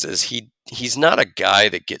Hopkins is he's not a guy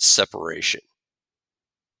that gets separation.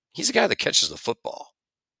 He's a guy that catches the football.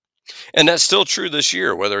 And that's still true this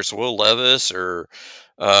year, whether it's Will Levis or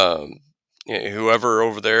whoever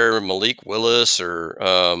over there, Malik Willis, or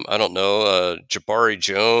I don't know, Jabari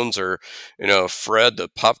Jones, or Fred the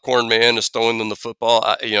popcorn man is throwing them the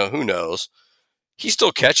football. Who knows? He's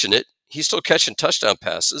still catching it. He's still catching touchdown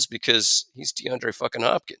passes because he's DeAndre fucking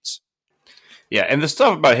Hopkins. Yeah, and the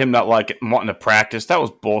stuff about him not wanting to practice, that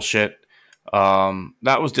was bullshit.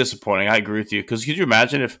 That was disappointing. I agree with you, because could you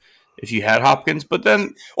imagine if you had Hopkins? But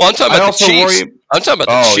then, I'm talking about the Chiefs. I'm talking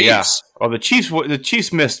about the Chiefs. Yeah. Oh, the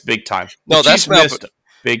Chiefs missed big time. That's missed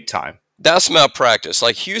big time. That's malpractice.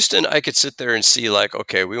 Like Houston, I could sit there and see, like,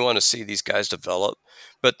 okay, we want to see these guys develop,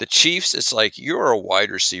 but the Chiefs, it's like you're a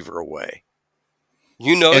wide receiver away.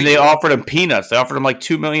 And they offered him peanuts. They offered him like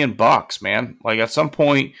 $2 million, man. Like at some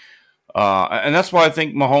point. And that's why I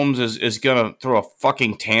think Mahomes is going to throw a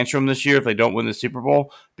fucking tantrum this year if they don't win the Super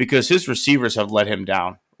Bowl, because his receivers have let him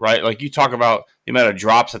down, right? Like you talk about the amount of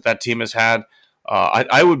drops that team has had.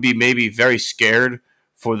 I would be maybe very scared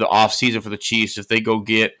for the offseason for the Chiefs if they go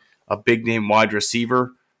get a big-name wide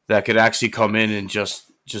receiver that could actually come in and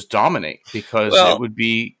just dominate, because it would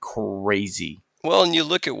be crazy. Well, and you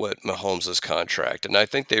look at what Mahomes' contract, and I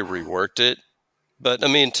think they reworked it. But, I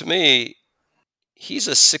mean, to me, he's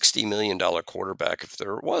a $60 million quarterback if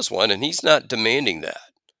there was one, and he's not demanding that.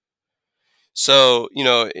 So,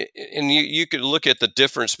 and you could look at the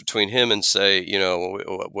difference between him and, say,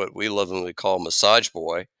 what we lovingly call Massage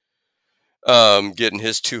Boy, getting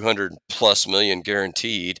his $200+ million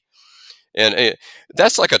guaranteed. And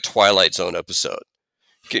that's like a Twilight Zone episode.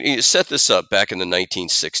 Can you set this up back in the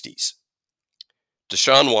 1960s?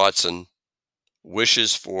 Deshaun Watson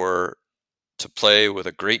wishes to play with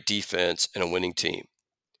a great defense and a winning team.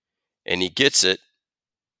 And he gets it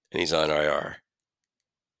and he's on IR.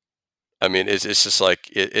 I mean, it's just like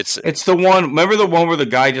It's the one. Remember the one where the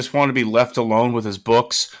guy just wanted to be left alone with his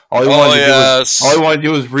books. All he oh wanted to do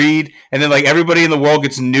yes, was read, and then like everybody in the world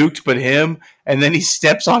gets nuked but him, and then he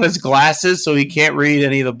steps on his glasses so he can't read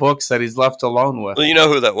any of the books that he's left alone with. well, you know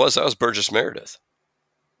who that was? That was Burgess Meredith.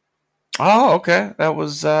 Oh, okay. That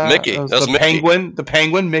Mickey. was That's Mickey. the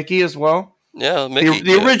penguin, Mickey as well. Yeah, Mickey.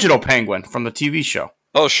 The original penguin from the TV show.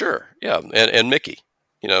 Oh, sure. Yeah, and Mickey.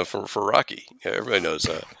 You know, for Rocky. Yeah, everybody knows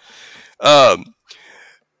that. Um,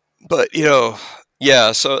 but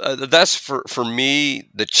yeah. So that's for me.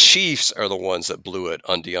 The Chiefs are the ones that blew it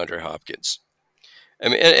on DeAndre Hopkins. I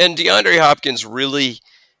mean, and DeAndre Hopkins really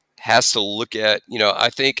has to look at. I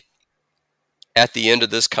think at the end of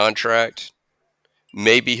this contract,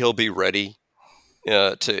 maybe he'll be ready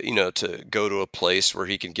to go to a place where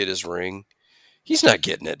he can get his ring. He's not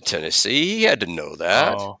getting it in Tennessee. He had to know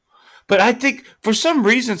that. Oh, but I think for some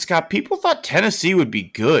reason, Scott, people thought Tennessee would be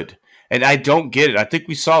good, and I don't get it. I think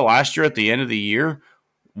we saw last year at the end of the year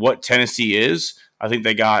what Tennessee is. I think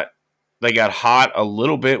they got hot a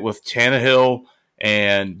little bit with Tannehill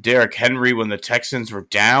and Derrick Henry when the Texans were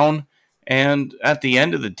down. And at the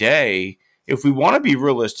end of the day, if we want to be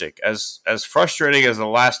realistic, as frustrating as the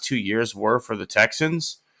last 2 years were for the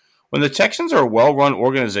Texans, when the Texans are a well-run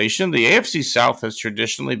organization, the AFC South has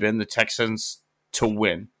traditionally been the Texans to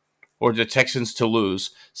win or the Texans to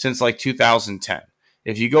lose since like 2010.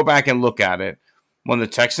 If you go back and look at it, when the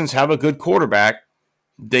Texans have a good quarterback,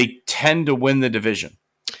 they tend to win the division.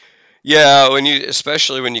 Yeah,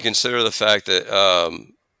 especially when you consider the fact that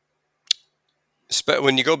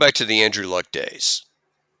when you go back to the Andrew Luck days,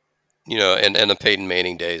 and the Peyton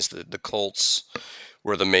Manning days, the Colts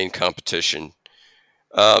were the main competition.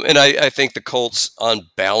 And I think the Colts, on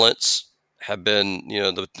balance, have been,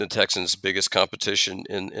 the Texans' biggest competition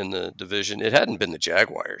in the division. It hadn't been the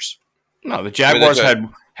Jaguars. No, the Jaguars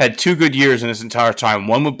had 2 good years in this entire time.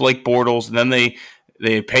 One with Blake Bortles, and then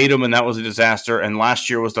they paid him, and that was a disaster. And last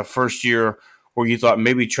year was the first year where you thought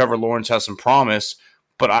maybe Trevor Lawrence has some promise,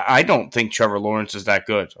 but I don't think Trevor Lawrence is that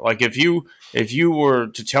good. Like if you were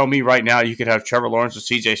to tell me right now you could have Trevor Lawrence or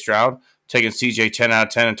C.J. Stroud, taking CJ 10 out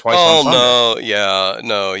of 10 and twice on Sunday. Oh, no. Yeah.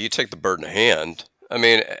 No, you take the bird in hand. I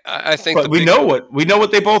mean, I think but we know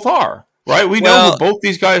what they both are, right? We know who both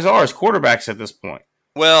these guys are as quarterbacks at this point.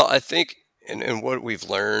 Well, I think, and what we've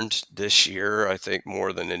learned this year, I think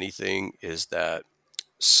more than anything, is that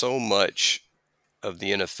so much of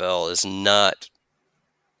the NFL is not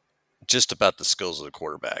just about the skills of the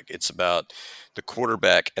quarterback. It's about the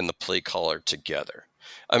quarterback and the play caller together.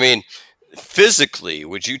 I mean, physically,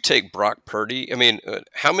 would you take Brock Purdy? I mean,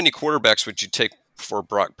 how many quarterbacks would you take for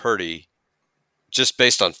Brock Purdy just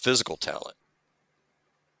based on physical talent?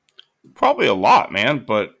 Probably a lot, man.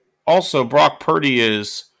 But also, Brock Purdy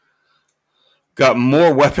is got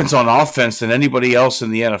more weapons on offense than anybody else in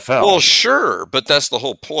the NFL. Well, sure, but that's the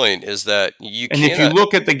whole point, is that if you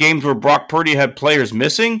look at the games where Brock Purdy had players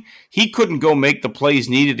missing, he couldn't go make the plays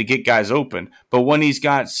needed to get guys open. But when he's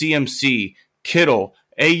got CMC, Kittle,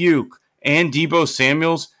 Ayuk, and Deebo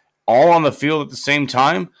Samuels all on the field at the same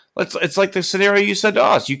time, it's like the scenario you said to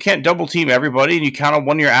us. You can't double team everybody, and you count on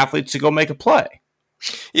one of your athletes to go make a play.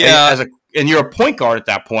 Yeah. And you're a point guard at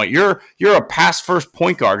that point. You're a pass first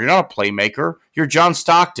point guard. You're not a playmaker. You're John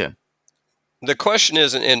Stockton. The question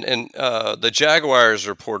is, and the Jaguars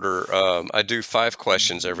reporter, I do 5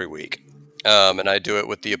 questions every week, and I do it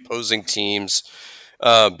with the opposing teams,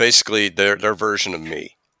 basically their version of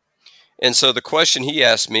me. And so the question he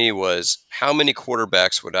asked me was, how many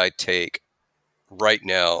quarterbacks would I take right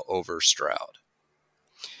now over Stroud?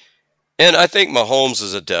 And I think Mahomes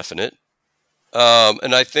is a definite.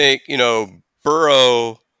 And I think,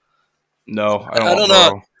 Burrow. No, I don't know.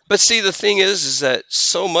 Burrow. But see, the thing is that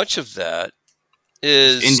so much of that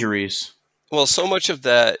is injuries. Well, so much of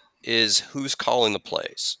that is who's calling the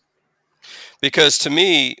plays. Because to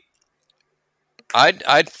me,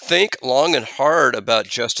 I'd think long and hard about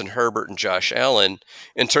Justin Herbert and Josh Allen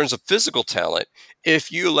in terms of physical talent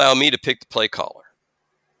if you allow me to pick the play caller.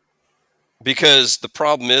 Because the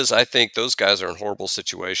problem is, I think those guys are in horrible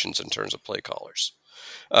situations in terms of play callers,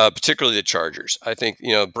 particularly the Chargers. I think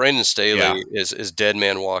Brandon Staley is dead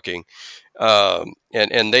man walking,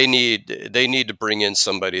 and they need to bring in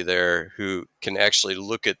somebody there who can actually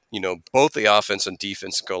look at both the offense and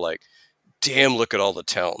defense and go like, damn, look at all the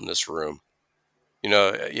talent in this room. You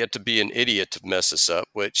have to be an idiot to mess this up,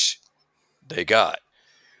 which they got.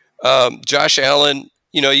 Josh Allen.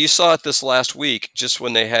 You saw it this last week, just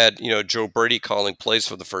when they had, Joe Brady calling plays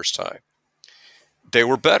for the first time. They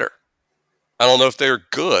were better. I don't know if they were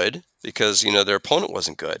good because, their opponent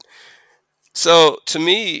wasn't good. So to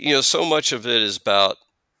me, so much of it is about,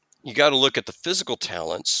 you got to look at the physical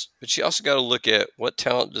talents, but you also got to look at what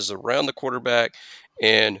talent is around the quarterback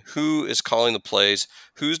and who is calling the plays,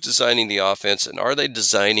 who's designing the offense, and are they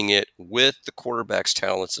designing it with the quarterback's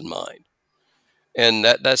talents in mind? And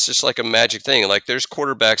that's just like a magic thing. Like, there's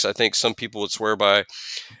quarterbacks I think some people would swear by.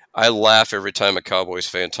 I laugh every time a Cowboys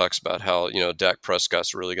fan talks about how, Dak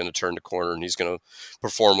Prescott's really going to turn the corner and he's going to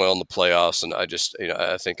perform well in the playoffs. And I just,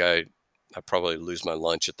 I think I probably lose my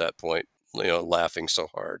lunch at that point, laughing so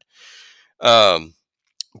hard.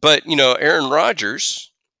 But, Aaron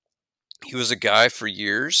Rodgers, he was a guy for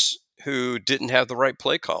years who didn't have the right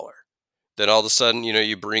play caller. Then all of a sudden,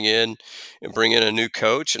 you bring in a new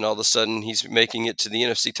coach, and all of a sudden he's making it to the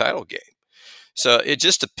NFC title game. So it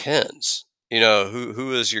just depends,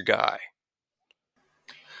 who is your guy.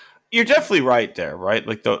 You're definitely right there, right?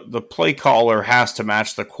 Like the play caller has to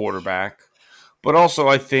match the quarterback, but also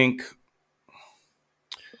I think,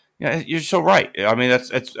 yeah, you're so right. I mean,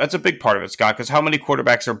 that's a big part of it, Scott. Because how many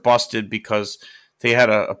quarterbacks are busted because they had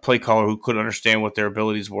a play caller who couldn't understand what their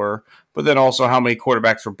abilities were, but then also how many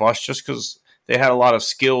quarterbacks were bust just because they had a lot of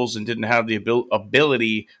skills and didn't have the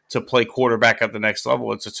ability to play quarterback at the next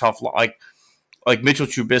level. It's a tough, like Mitchell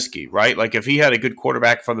Trubisky, right? Like if he had a good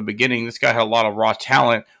quarterback from the beginning, this guy had a lot of raw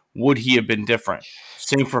talent. Would he have been different?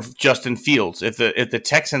 Same for Justin Fields. If the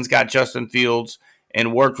Texans got Justin Fields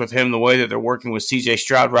and worked with him the way that they're working with C.J.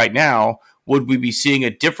 Stroud right now, would we be seeing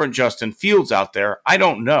a different Justin Fields out there? I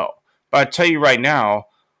don't know. But I tell you right now,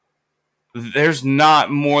 there's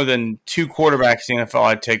not more than two quarterbacks in the NFL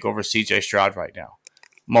I'd take over C.J. Stroud right now.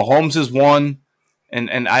 Mahomes is one, and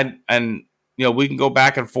we can go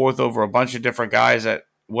back and forth over a bunch of different guys at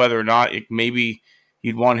whether or not maybe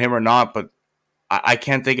you'd want him or not, but I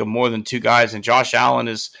can't think of more than two guys. And Josh Allen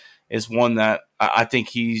is one that I think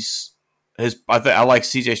he's his. I like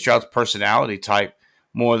C.J. Stroud's personality type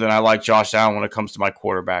more than I like Josh Allen when it comes to my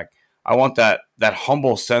quarterback. I want that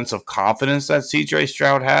humble sense of confidence that C.J.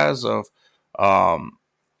 Stroud has. Um,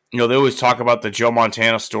 they always talk about the Joe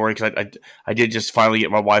Montana story because I did just finally get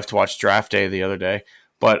my wife to watch Draft Day the other day.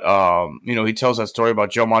 But, he tells that story about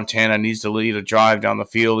Joe Montana needs to lead a drive down the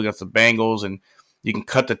field against the Bengals, and you can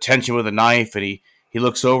cut the tension with a knife. And he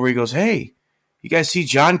looks over, he goes, "Hey, you guys see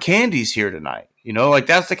John Candy's here tonight?" Like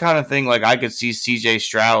that's the kind of thing like I could see C.J.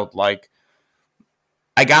 Stroud like,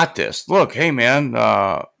 "I got this. Look, hey, man,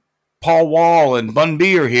 Paul Wall and Bun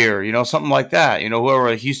B are here," something like that. Whoever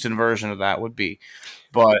a Houston version of that would be.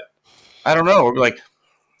 But I don't know. Like,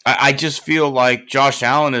 I just feel like Josh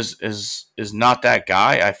Allen is not that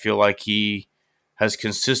guy. I feel like he has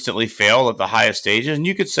consistently failed at the highest stages, and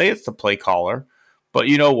you could say it's the play caller. But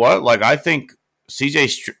you know what? Like, I think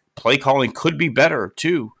CJ's play calling could be better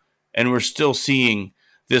too, and we're still seeing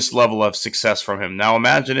this level of success from him. Now,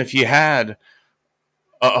 imagine if you had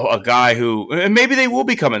a guy who, and maybe they will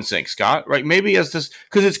become in sync, Scott, right? Maybe as this,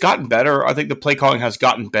 because it's gotten better. I think the play calling has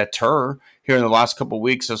gotten better here in the last couple of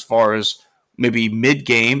weeks as far as maybe mid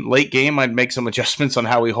game, late game. I'd make some adjustments on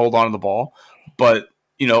how we hold on to the ball. But,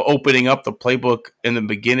 opening up the playbook in the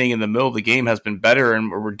beginning and the middle of the game has been better,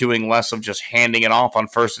 and we're doing less of just handing it off on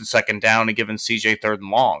first and second down and giving CJ third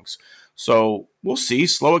and longs. So we'll see.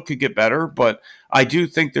 Slow it could get better, but I do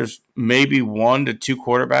think there's maybe 1 to 2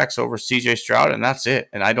 quarterbacks over CJ Stroud, and that's it.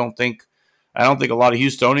 And I don't think a lot of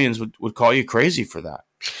Houstonians would call you crazy for that.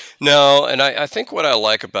 No, and I think what I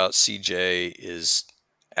like about CJ is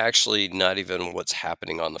actually not even what's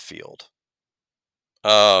happening on the field.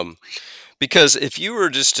 Because if you were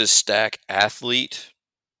just to stack athlete,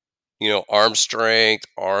 arm strength,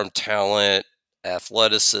 arm talent,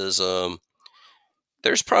 athleticism,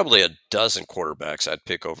 there's probably a dozen quarterbacks I'd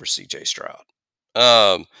pick over CJ Stroud.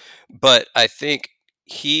 But I think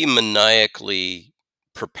he maniacally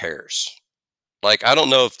prepares. Like, I don't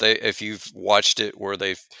know if you've watched it where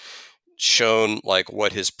they've shown like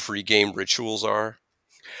what his pregame rituals are.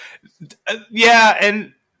 Yeah,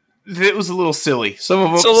 and it was a little silly.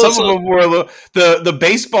 Some of them were a little. The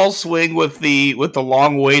baseball swing with the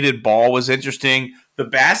long weighted ball was interesting. The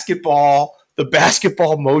basketball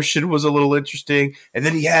motion was a little interesting, and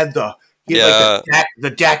then he had like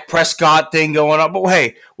the Dak Prescott thing going on. But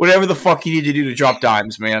hey, whatever the fuck you need to do to drop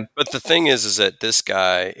dimes, man. But the thing is that this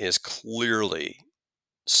guy is clearly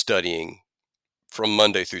studying from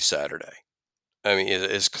Monday through Saturday. I mean,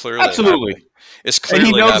 it's clearly absolutely. It's clearly,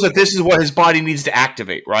 and he knows that this is what his body needs to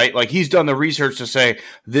activate, right? Like, he's done the research to say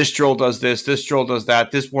this drill does this drill does that,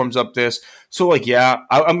 this warms up this. So, like, yeah,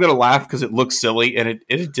 I'm going to laugh because it looks silly, and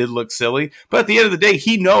it did look silly. But at the end of the day,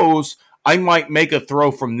 he knows I might make a throw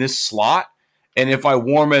from this slot, and if I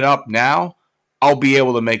warm it up now, I'll be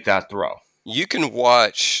able to make that throw. You can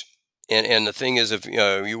watch And the thing is, if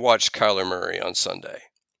you watch Kyler Murray on Sunday,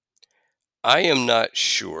 I am not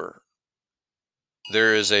sure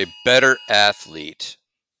there is a better athlete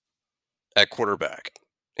at quarterback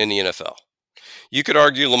in the NFL. You could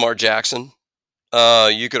argue Lamar Jackson.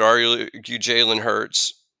 You could argue Jalen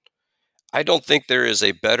Hurts. I don't think there is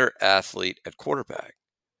a better athlete at quarterback.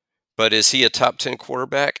 But is he a top 10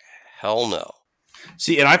 quarterback? Hell no.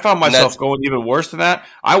 See, and I found And myself going even worse than that.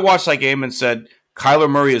 I watched that game and said, Kyler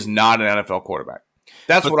Murray is not an NFL quarterback.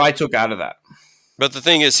 That's what I took out of that. But the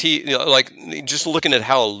thing is, he like just looking at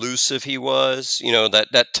how elusive he was.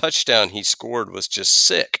 That touchdown he scored was just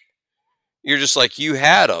sick. You're just like, you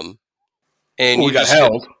had him, and you got just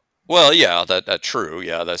held. Well, yeah, that true.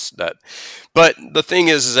 Yeah, that's that. But the thing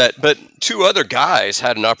is that two other guys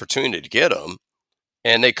had an opportunity to get him,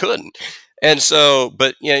 and they couldn't. And so,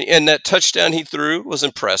 but and that touchdown he threw was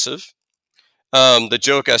impressive. The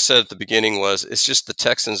joke I said at the beginning was, it's just the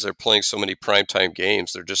Texans are playing so many primetime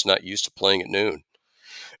games, they're just not used to playing at noon.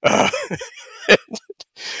 And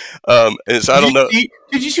so I don't know.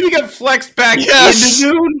 Did you see we got flexed back Yes!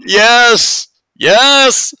 into noon? Yes!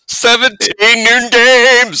 17 noon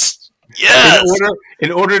games! Yes!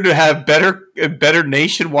 In order to have better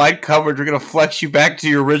nationwide coverage, we're going to flex you back to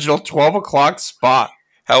your original 12 o'clock spot.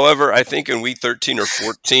 However, I think in week 13 or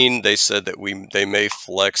 14, they said that they may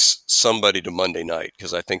flex somebody to Monday night,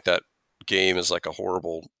 because I think that game is like a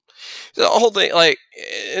horrible. The whole thing, like,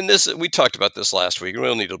 and this, we talked about this last week. We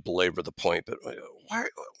don't need to belabor the point, but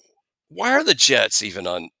why are the Jets even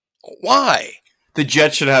on? Why? The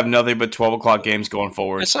Jets should have nothing but 12 o'clock games going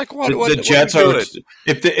forward. It's like, the Jets are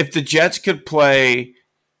if the Jets could play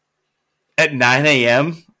at 9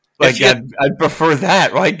 a.m., like I'd prefer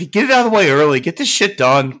that. Right, get it out of the way early. Get this shit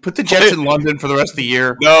done. Put the Jets in London for the rest of the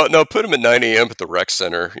year. No, put them at 9 a.m. at the rec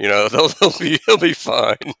center. They'll be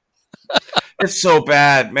fine. It's so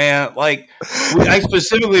bad, man. Like, I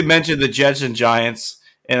specifically mentioned the Jets and Giants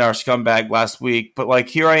in our scumbag last week, but like,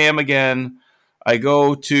 here I am again. I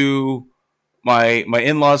go to my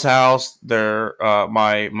in-laws' house. They're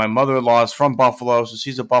my mother-in-law's from Buffalo, so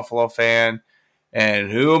she's a Buffalo fan.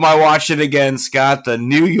 And who am I watching again, Scott? The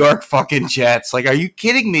New York fucking Jets. Like, are you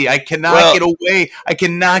kidding me? I cannot get away. I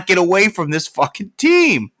cannot get away from this fucking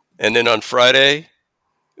team. And then on Friday,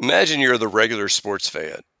 imagine you're the regular sports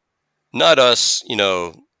fan. Not us,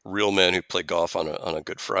 real men who play golf on a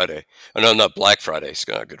Good Friday. Oh, no, not Black Friday. It's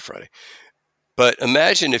not Good Friday. But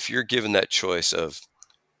imagine if you're given that choice of,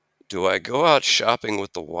 do I go out shopping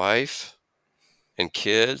with the wife and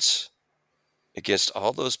kids against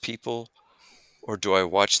all those people, or do I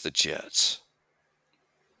watch the Jets?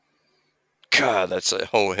 God, that's a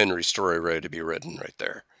whole Henry story ready to be written right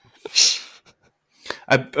there.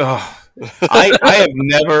 I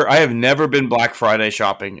have never been Black Friday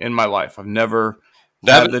shopping in my life. I've never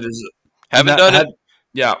haven't done it.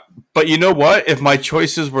 Yeah, but you know what? If my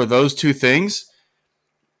choices were those two things,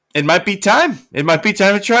 it might be time. It might be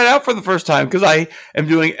time to try it out for the first time, because I am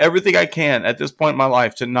doing everything I can at this point in my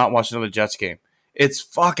life to not watch another Jets game. It's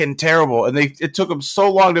fucking terrible, and it took them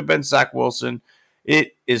so long to bench Zach Wilson.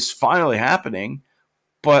 It is finally happening,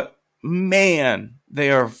 but man,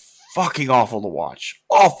 they are fucking awful to watch.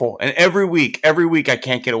 Awful. And every week I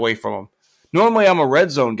can't get away from them. Normally I'm a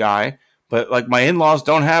red zone guy, but like, my in-laws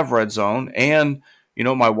don't have red zone, and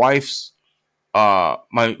my wife's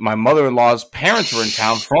my mother-in-law's parents were in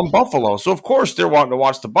town from Buffalo, so of course they're wanting to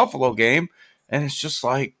watch the Buffalo game. And it's just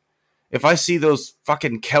like, if I see those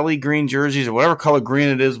fucking Kelly green jerseys or whatever color green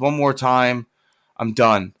it is one more time, I'm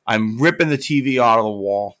done. I'm ripping the TV out of the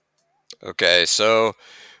wall. Okay, so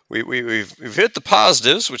we've hit the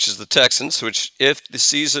positives, which is the Texans, which, if the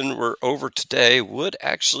season were over today, would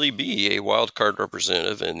actually be a wild card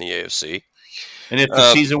representative in the AFC. And if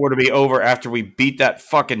the season were to be over after we beat that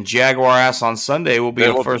fucking Jaguar ass on Sunday, we'll be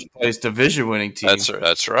a first place division winning team.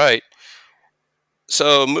 That's right.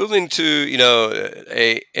 So moving to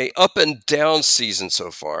a up and down season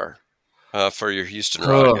so far for your Houston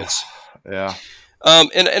Rockets. Yeah.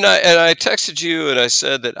 And I texted you and I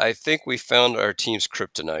said that I think we found our team's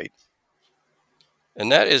kryptonite,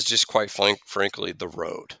 and that is just, quite frankly, the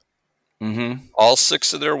road. Mm-hmm. All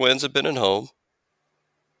 6 of their wins have been at home,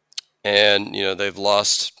 and they've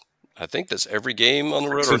lost. I think that's every game on the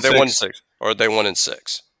road, or they won 6, or they won in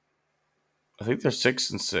 6. I think they're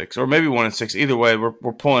 6-6, or maybe 1-6. Either way,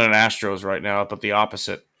 we're pulling an Astros right now, but the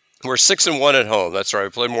opposite. We're 6-1 at home. That's right.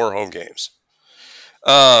 We play more home games.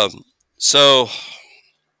 So,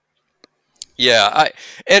 yeah,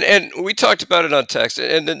 and we talked about it on text,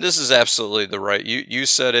 and this is absolutely the right. You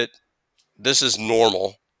said it. This is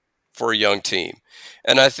normal for a young team,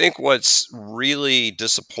 and I think what's really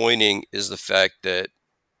disappointing is the fact that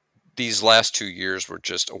these last 2 years were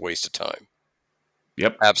just a waste of time.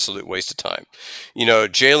 Yep. Absolute waste of time.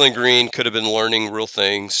 Jalen Green could have been learning real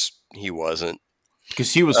things. He wasn't.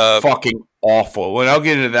 Because he was fucking awful. When I'll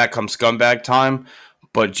get into that come scumbag time,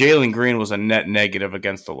 but Jalen Green was a net negative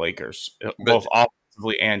against the Lakers, both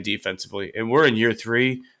offensively and defensively. And we're in year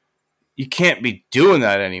 3. You can't be doing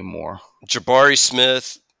that anymore. Jabari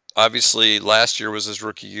Smith, obviously, last year was his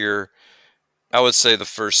rookie year. I would say the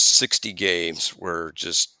first 60 games were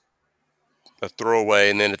just a throwaway,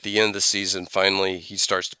 and then at the end of the season, finally, he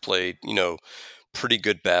starts to play, pretty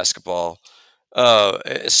good basketball.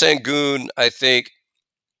 Sengun, I think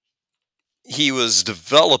he was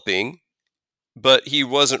developing, but he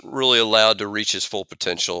wasn't really allowed to reach his full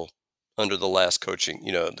potential under the last coaching,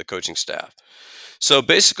 the coaching staff. So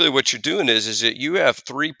basically what you're doing is that you have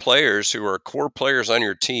 3 players who are core players on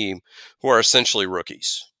your team who are essentially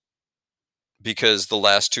rookies because the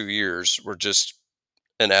last 2 years were just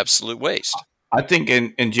an absolute waste. I think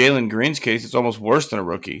in Jalen Green's case, it's almost worse than a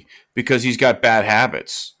rookie because he's got bad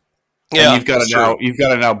habits. Yeah, and you've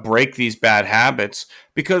got to now break these bad habits.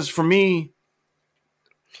 Because for me,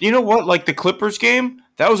 you know what? Like the Clippers game,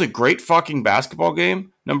 that was a great fucking basketball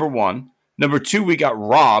game. Number 1. Number 2, we got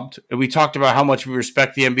robbed, and we talked about how much we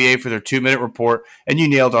respect the NBA for their 2-minute report, and you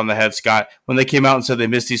nailed on the head, Scott. When they came out and said they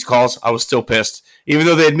missed these calls, I was still pissed. Even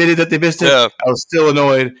though they admitted that they missed it, I was still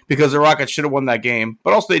annoyed because the Rockets should have won that game.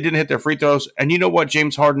 But also they didn't hit their free throws. And you know what,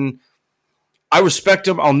 James Harden, I respect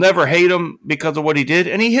him. I'll never hate him because of what he did.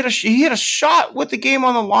 And he hit a shot with the game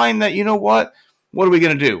on the line that, you know what are we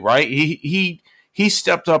going to do, right? He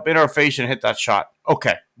stepped up in our face and hit that shot.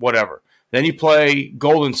 Okay, whatever. Then you play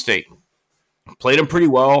Golden State. Played them pretty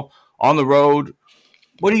well on the road.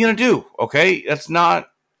 What are you going to do? Okay, that's not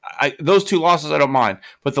those 2 losses I don't mind.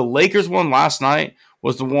 But the Lakers one last night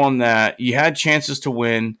was the one that you had chances to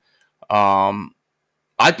win.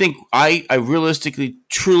 I think I realistically,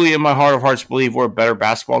 truly in my heart of hearts believe we're a better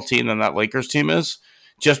basketball team than that Lakers team is.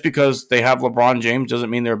 Just because they have LeBron James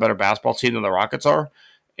doesn't mean they're a better basketball team than the Rockets are.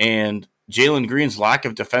 And Jalen Green's lack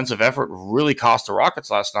of defensive effort really cost the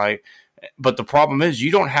Rockets last night. But the problem is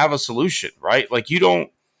you don't have a solution, right? Like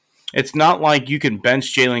it's not like you can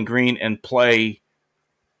bench Jalen Green and play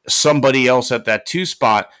somebody else at that 2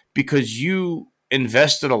 spot because you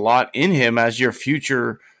invested a lot in him as your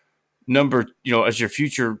future as your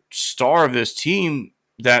future star of this team,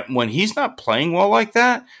 that when he's not playing well like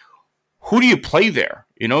that, who do you play there?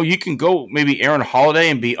 You can go maybe Aaron Holiday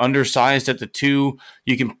and be undersized at the 2.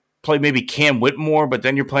 You can play maybe Cam Whitmore, but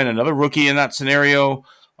then you're playing another rookie in that scenario.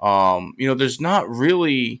 There's not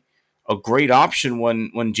really a great option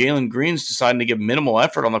when Jalen Green's deciding to give minimal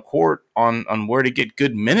effort on the court on where to get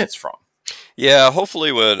good minutes from. Yeah,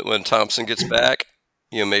 hopefully when Thompson gets back,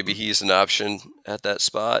 maybe he's an option at that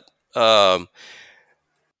spot. I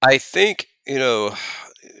think,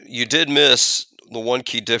 you did miss the one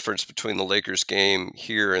key difference between the Lakers game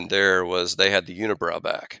here and there was they had the unibrow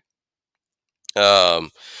back.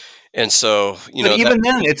 And so, but even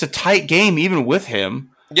then, it's a tight game, even with him.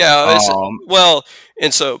 Yeah.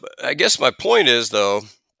 And so I guess my point is, though,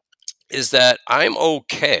 is that I'm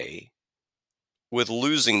okay with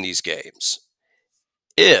losing these games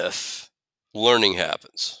if learning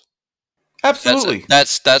happens. Absolutely.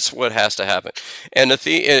 That's what has to happen. And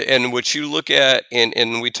and what you look at,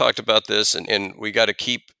 and we talked about this, and we got to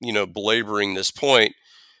keep, belaboring this point.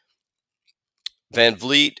 Van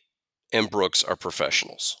Vliet and Brooks are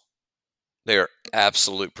professionals. They are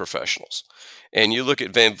absolute professionals. And you look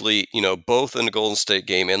at Van Vliet, both in the Golden State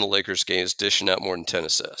game and the Lakers game is dishing out more than 10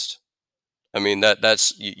 assists. I mean,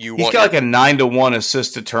 that's you He's want. He's got like a 9-to-1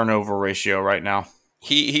 assist to turnover ratio right now.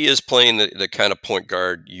 He is playing the kind of point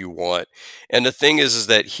guard you want. And the thing is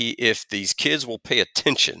that if these kids will pay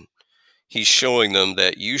attention, he's showing them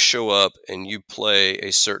that you show up and you play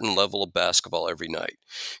a certain level of basketball every night.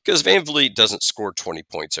 Because Van Vliet doesn't score 20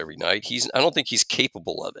 points every night. I don't think he's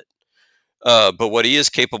capable of it. But what he is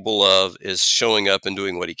capable of is showing up and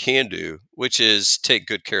doing what he can do, which is take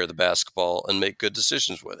good care of the basketball and make good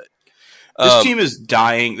decisions with it. This team is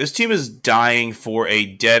dying. This team is dying for a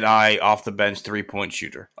dead-eye off-the-bench three-point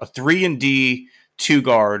shooter. A 3-and-D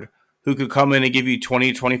 2-guard who could come in and give you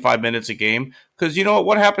 20, 25 minutes a game. Because you know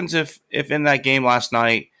what happens if in that game last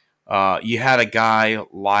night you had a guy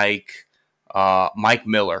like Mike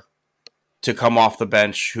Miller to come off the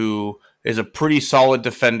bench who is a pretty solid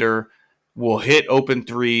defender, will hit open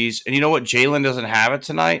threes. And you know what? Jalen doesn't have it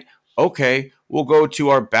tonight. Okay, we'll go to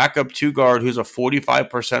our backup 2-guard who's a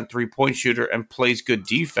 45% three-point shooter and plays good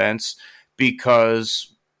defense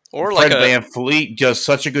because Fred Van Fleet does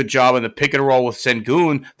such a good job in the pick and roll with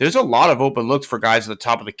Sengun. There's a lot of open looks for guys at the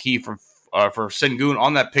top of the key from for Sengun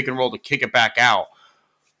on that pick and roll to kick it back out.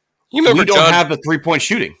 You remember We don't have the 3-point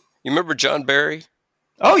shooting. You remember John Barry?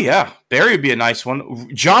 Oh, yeah. Barry would be a nice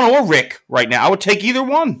one. John or Rick right now. I would take either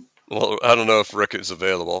one. Well, I don't know if Rick is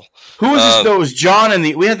available. Who was this? No, it was John and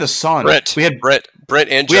we had the son. Brent. We had Brent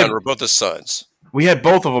and John were both his sons. We had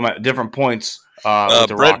both of them at different points. With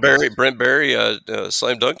the Brent Rockets. Barry,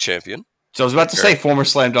 slam dunk champion. So I was about to say former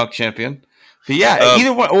slam dunk champion. But yeah,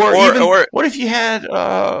 either one. Or what if you had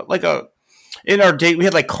in our date we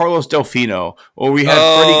had like Carlos Delfino, or we had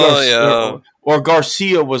Freddie Garcia, or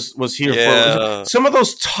Garcia was here for some of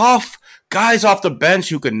those tough guys off the bench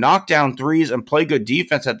who could knock down threes and play good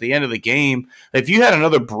defense at the end of the game. If you had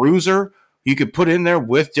another bruiser you could put in there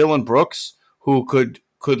with Dylan Brooks, who could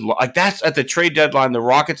like, that's at the trade deadline. The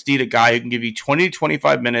Rockets need a guy who can give you 20 to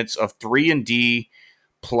 25 minutes of 3-and-D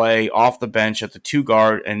play off the bench at the 2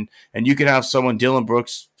 guard, and you could have someone Dylan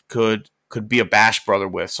Brooks could be a Bash brother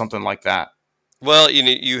with, something like that. Well,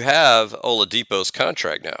 you have Oladipo's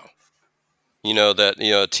contract now. That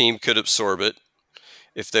a team could absorb it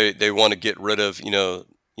if they want to get rid of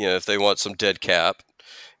if they want some dead cap,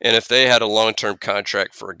 and if they had a long-term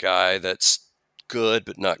contract for a guy that's good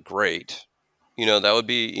but not great. That would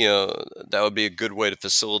be a good way to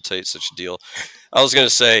facilitate such a deal. I was going to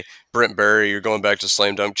say, Brent Barry, you're going back to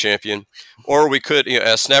slam dunk champion, or we could,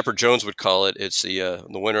 as Snapper Jones would call it, it's the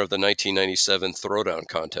winner of the 1997 throwdown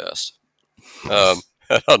contest. I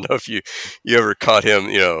don't know if you ever caught him,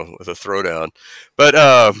 with a throwdown, but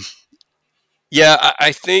yeah,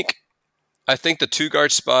 I think the 2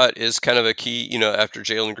 guard spot is kind of a key. After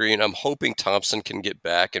Jalen Green, I'm hoping Thompson can get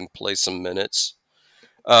back and play some minutes.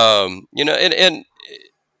 And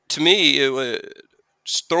to me,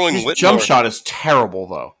 just throwing his Whitmore, jump shot is terrible,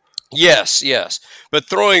 though. Yes, but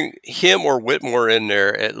throwing him or Whitmore in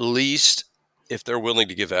there, at least if they're willing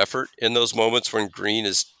to give effort in those moments when Green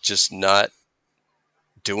is just not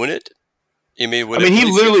doing it. He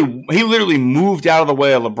literally moved out of the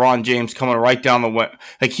way of LeBron James coming right down the way.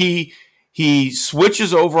 Like he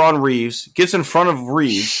switches over on Reeves, gets in front of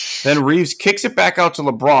Reeves, then Reeves kicks it back out to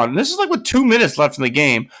LeBron. And this is like with 2 minutes left in the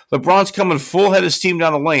game. LeBron's coming full head of steam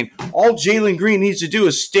down the lane. All Jalen Green needs to do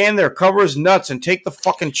is stand there, cover his nuts, and take the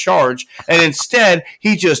fucking charge. And instead,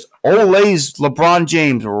 he just lays LeBron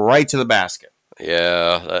James right to the basket.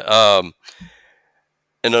 Yeah.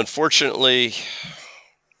 And unfortunately,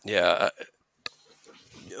 you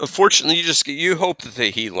hope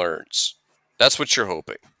that he learns. That's what you're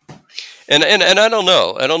hoping. And I don't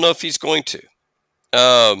know. I don't know if he's going to.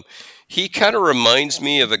 He kind of reminds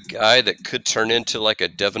me of a guy that could turn into like a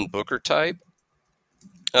Devin Booker type.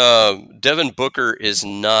 Devin Booker is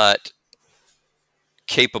not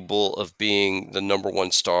capable of being the number 1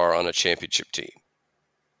 star on a championship team.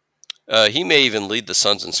 He may even lead the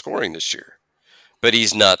Suns in scoring this year, but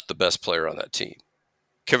he's not the best player on that team.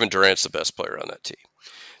 Kevin Durant's the best player on that team.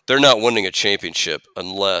 They're not winning a championship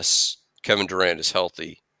unless Kevin Durant is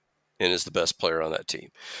healthy and is the best player on that team.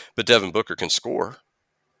 But Devin Booker can score.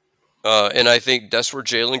 And I think that's where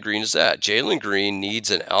Jalen Green is at. Jalen Green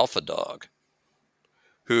needs an alpha dog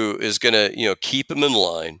who is going to, keep him in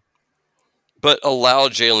line, but allow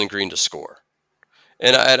Jalen Green to score.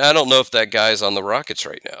 And I don't know if that guy's on the Rockets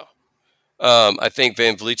right now. I think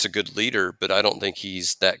Van Vliet's a good leader, but I don't think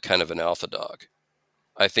he's that kind of an alpha dog.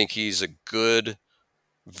 I think he's a good,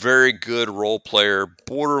 very good role player,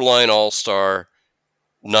 borderline all-star,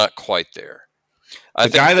 not quite there. The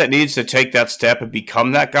guy that needs to take that step and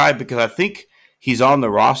become that guy, because I think he's on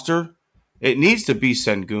the roster, it needs to be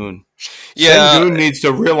Sengun. Yeah. Sengun needs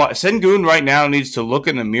to realize, Sengun right now needs to look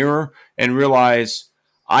in the mirror and realize,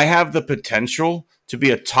 I have the potential to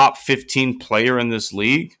be a top 15 player in this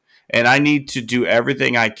league, and I need to do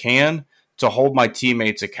everything I can to hold my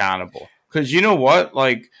teammates accountable. Because you know what?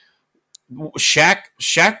 Like,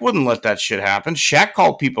 Shaq wouldn't let that shit happen. Shaq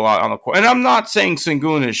called people out on the court. And I'm not saying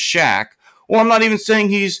Sengun is Shaq, or I'm not even saying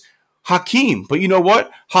he's Hakeem. But you know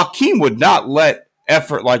what? Hakeem would not let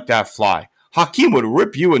effort like that fly. Hakeem would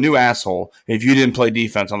rip you a new asshole if you didn't play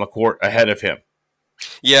defense on the court ahead of him.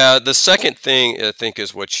 Yeah, the second thing I think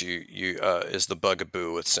is what you is the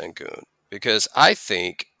bugaboo with Sengun. Because I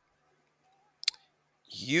think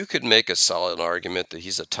you could make a solid argument that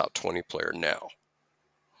he's a top 20 player now.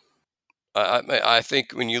 I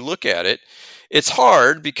think when you look at it, it's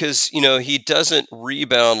hard because, he doesn't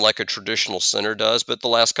rebound like a traditional center does, but the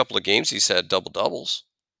last couple of games he's had double-doubles.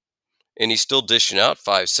 And he's still dishing out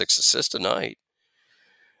 5-6 assists a night.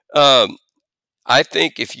 I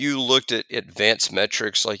think if you looked at advanced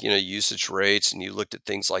metrics like, usage rates, and you looked at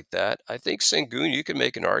things like that, I think Sengun, you can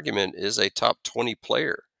make an argument, is a top 20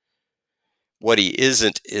 player. What he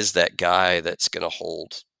isn't is that guy that's going to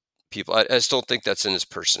hold people. I just don't think that's in his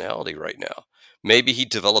personality right now. Maybe he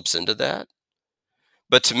develops into that.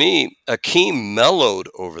 But to me, Akeem mellowed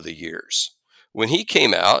over the years. When he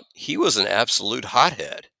came out, he was an absolute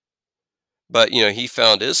hothead. But, he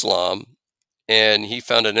found Islam and he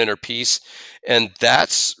found an inner peace. And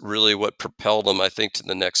that's really what propelled him, I think, to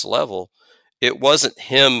the next level. It wasn't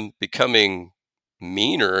him becoming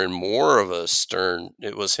meaner and more of a stern.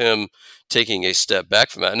 It was him taking a step back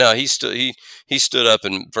from that. Now, he stood up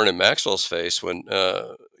in Vernon Maxwell's face when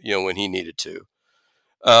he needed to.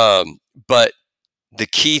 But the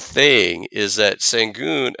key thing is that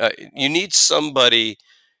Sengun, you need somebody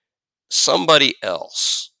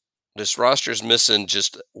else. This roster is missing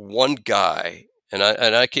just one guy, and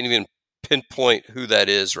I can't even pinpoint who that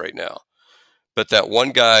is right now. But that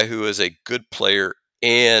one guy who is a good player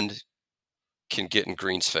and can get in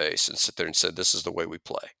Green's face and sit there and say, "This is the way we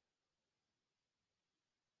play."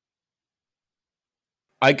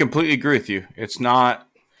 I completely agree with you. It's not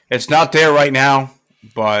there right now,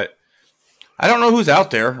 but I don't know who's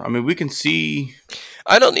out there. I mean, we can see.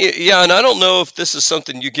 And I don't know if this is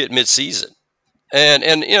something you get mid-season. And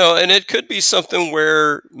it could be something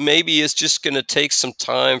where maybe it's just going to take some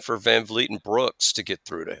time for Van Vliet and Brooks to get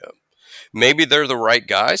through to him. Maybe they're the right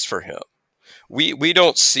guys for him. We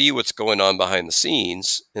don't see what's going on behind the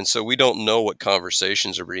scenes, and so we don't know what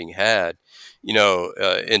conversations are being had, in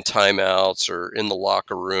timeouts or in the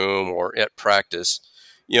locker room or at practice,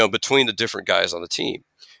 between the different guys on the team.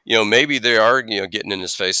 Maybe they are, getting in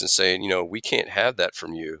his face and saying, we can't have that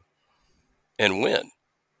from you and win.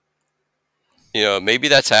 Maybe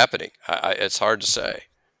that's happening. It's hard to say.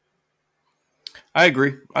 I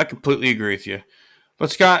agree. I completely agree with you. But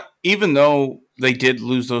Scott, even though they did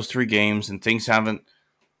lose those 3 games and things haven't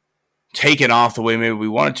taken off the way maybe we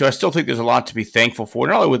wanted to, I still think there's a lot to be thankful for,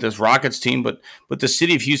 not only with this Rockets team, but the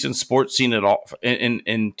city of Houston sports scene at all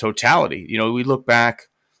in totality. We look back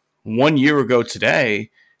 1 year ago today,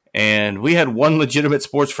 and we had one legitimate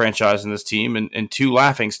sports franchise in this team and 2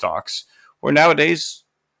 laughingstocks. Where nowadays,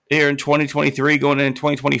 here in 2023, going into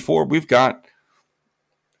 2024, we've got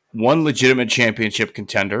one legitimate championship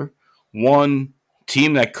contender, one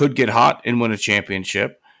team that could get hot and win a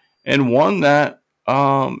championship, and one that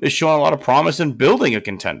is showing a lot of promise in building a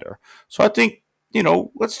contender. So I think,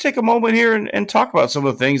 let's take a moment here and talk about some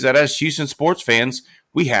of the things that as Houston sports fans,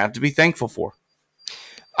 we have to be thankful for.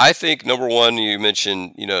 I think, number one, you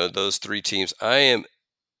mentioned, those 3 teams. I am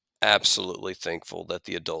absolutely thankful that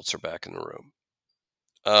the adults are back in the room.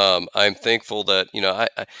 I'm thankful that,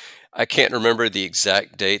 I can't remember the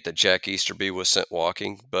exact date that Jack Easterby was sent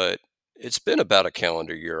walking, but it's been about a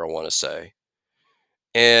calendar year, I want to say.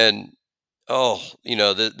 And,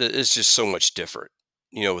 it's just so much different,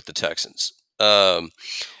 with the Texans. And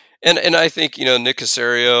I think, Nick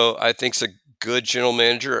Caserio, I think, is a good general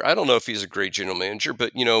manager. I don't know if he's a great general manager,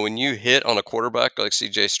 but, when you hit on a quarterback like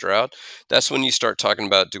C.J. Stroud, that's when you start talking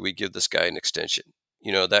about, do we give this guy an extension?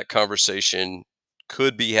 That conversation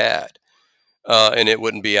could be had, and it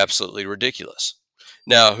wouldn't be absolutely ridiculous.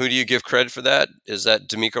 Now, who do you give credit for that? Is that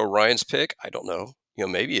D'Amico Ryan's pick? I don't know.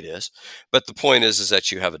 Maybe it is. But the point is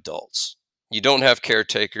that you have adults. You don't have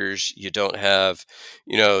caretakers. You don't have,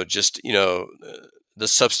 the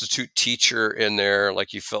substitute teacher in there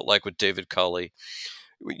like you felt like with David Culley.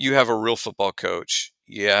 You have a real football coach.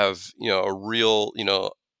 You have, a real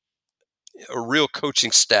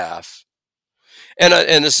coaching staff. And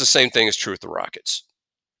this is the same thing is true with the Rockets.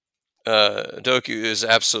 Doku is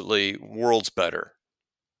absolutely worlds better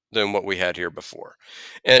than what we had here before.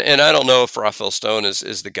 And I don't know if Rafael Stone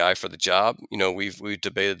is the guy for the job. We've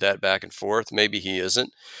debated that back and forth. Maybe he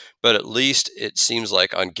isn't. But at least it seems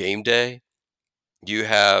like on game day, you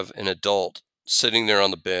have an adult sitting there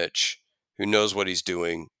on the bench who knows what he's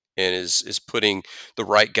doing and is putting the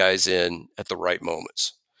right guys in at the right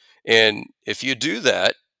moments. And if you do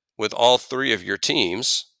that with all 3 of your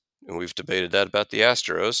teams, and we've debated that about the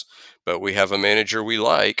Astros, but we have a manager we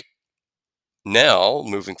like. Now,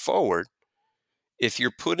 moving forward, if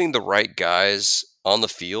you're putting the right guys on the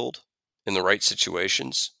field in the right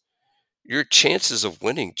situations, your chances of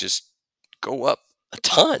winning just go up a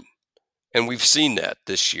ton. And we've seen that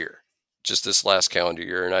this year, just this last calendar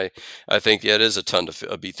year. And I think it is a ton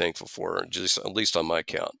to be thankful for, just at least on my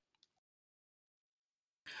count.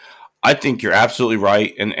 I think you're absolutely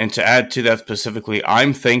right. And to add to that specifically,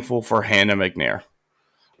 I'm thankful for Hannah McNair.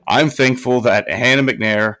 I'm thankful that Hannah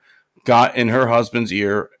McNair got in her husband's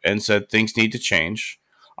ear and said things need to change.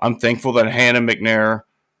 I'm thankful that Hannah McNair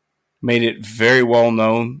made it very well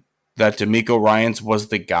known that D'Amico Ryans was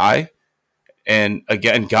the guy, and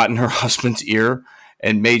again got in her husband's ear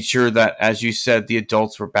and made sure that, as you said, the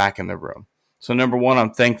adults were back in the room. So number one,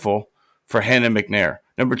 I'm thankful for Hannah McNair.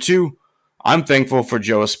 Number two, I'm thankful for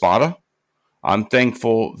Joe Espada. I'm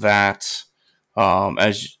thankful that,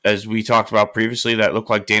 as we talked about previously, that looked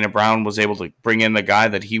like Dana Brown was able to bring in the guy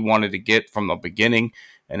that he wanted to get from the beginning,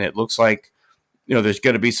 and it looks like there's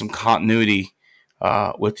going to be some continuity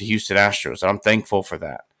with the Houston Astros. I'm thankful for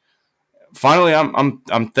that. Finally,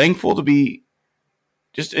 I'm thankful to be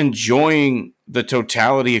just enjoying the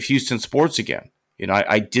totality of Houston sports again.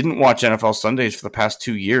 I didn't watch NFL Sundays for the past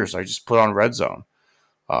 2 years. I just put on Red Zone.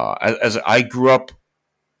 As I grew up,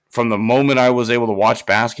 from the moment I was able to watch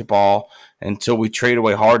basketball until we traded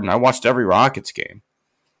away Harden, I watched every Rockets game.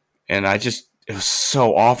 And it was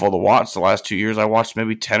so awful to watch the last 2 years. I watched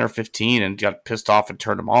maybe 10 or 15 and got pissed off and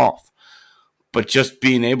turned them off. But just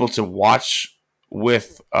being able to watch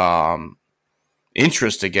with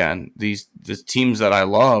interest again, the teams that I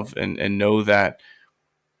love, and know that,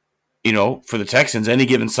 for the Texans, any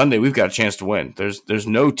given Sunday, we've got a chance to win. There's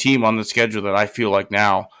no team on the schedule that I feel like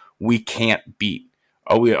now we can't beat.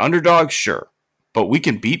 Are we an underdog? Sure. But we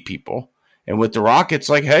can beat people. And with the Rockets,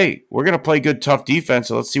 like, hey, we're going to play good, tough defense,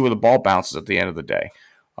 so let's see where the ball bounces at the end of the day.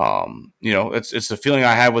 It's the feeling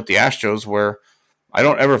I have with the Astros, where I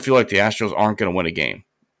don't ever feel like the Astros aren't going to win a game.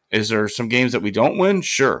 Is there some games that we don't win?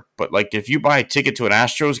 Sure. But, like, if you buy a ticket to an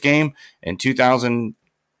Astros game in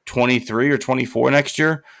 2023 or 24 next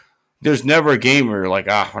year, there's never a game where you're like,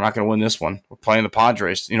 we're not going to win this one. We're playing the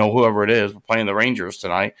Padres, whoever it is. We're playing the Rangers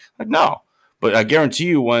tonight. Like, no. But I guarantee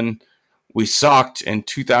you, when we sucked in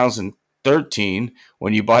 2013,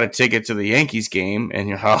 when you bought a ticket to the Yankees game and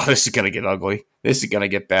you're, this is going to get ugly. This is going to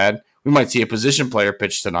get bad. We might see a position player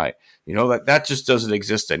pitch tonight. That just doesn't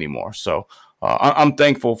exist anymore. So I'm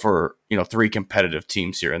thankful for, 3 competitive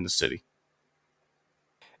teams here in the city.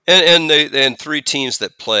 And 3 teams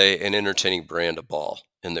that play an entertaining brand of ball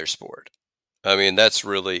in their sport. I mean, that's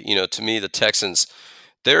really, to me, the Texans,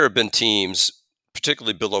 there have been teams,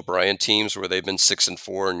 particularly Bill O'Brien teams, where they've been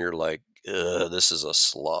 6-4 and you're like, this is a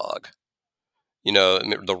slog.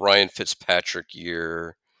 The Ryan Fitzpatrick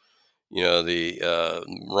year, the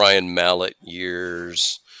Ryan Mallett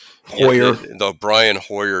years, Hoyer. the Brian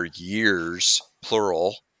Hoyer years,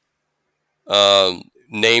 plural. Name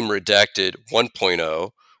redacted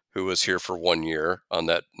 1.0, who was here for 1 year on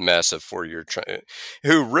that massive 4-year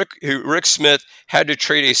who Rick Smith had to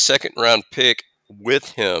trade a second-round pick with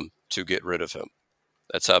him to get rid of him.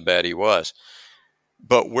 That's how bad he was.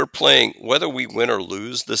 But we're playing, whether we win or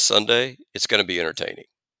lose this Sunday, it's going to be entertaining.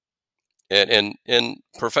 And in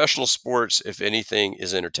professional sports, if anything,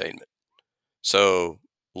 is entertainment. So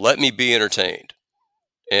let me be entertained.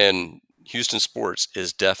 And Houston sports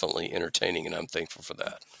is definitely entertaining, and I'm thankful for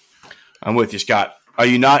that. I'm with you, Scott. Are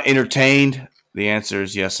you not entertained? The answer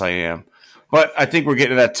is yes, I am. But I think we're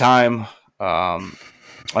getting to that time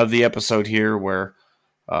of the episode here where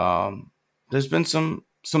there's been some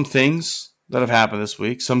things that have happened this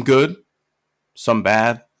week. Some good, some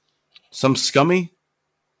bad, some scummy,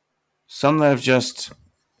 some that have just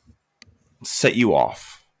set you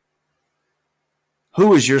off.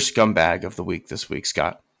 Who is your scumbag of the week this week,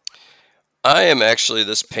 Scott? I am actually,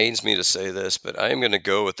 this pains me to say this, but I am going to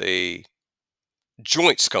go with a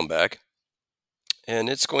joint scumbag, and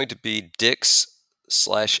it's going to be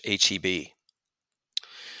Dick's/HEB.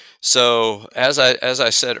 So as I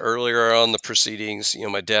said earlier on the proceedings,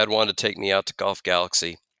 my dad wanted to take me out to Golf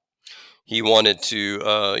Galaxy. He wanted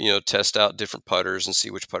to test out different putters and see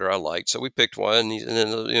which putter I liked. So we picked one,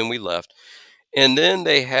 and we left. And then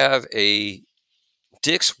they have a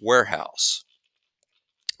Dick's Warehouse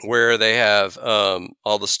where they have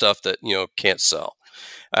all the stuff that can't sell.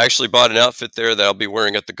 I actually bought an outfit there that I'll be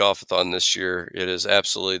wearing at the golf-a-thon this year. It is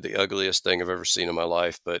absolutely the ugliest thing I've ever seen in my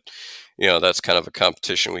life, but that's kind of a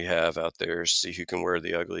competition we have out there, see who can wear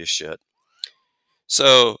the ugliest shit.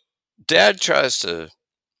 So Dad tries to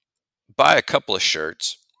buy a couple of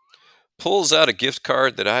shirts, pulls out a gift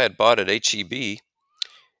card that I had bought at HEB,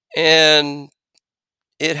 and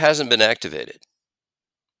it hasn't been activated.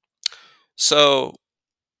 So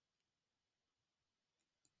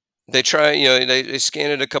they try, they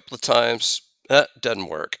scan it a couple of times. That doesn't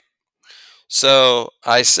work. So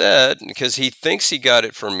I said, because he thinks he got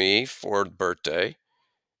it for me for birthday,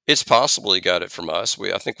 it's possible he got it from us.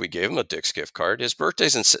 I think we gave him a Dick's gift card. His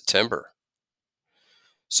birthday's in September.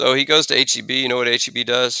 So he goes to HEB. You know what HEB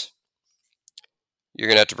does? You're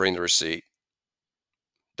going to have to bring the receipt.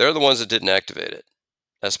 They're the ones that didn't activate it.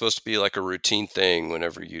 That's supposed to be like a routine thing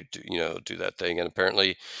whenever you do that thing. And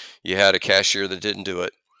apparently you had a cashier that didn't do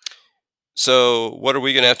it. So what are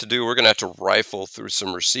we going to have to do? We're going to have to rifle through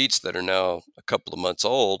some receipts that are now a couple of months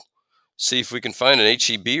old, see if we can find an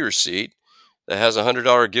HEB receipt that has a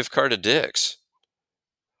 $100 gift card to Dick's.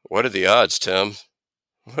 What are the odds, Tim?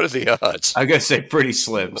 What are the odds? I gotta say, pretty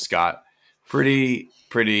slim, Scott. Pretty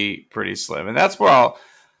slim, and that's where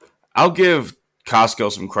I'll give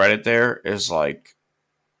Costco some credit. There is like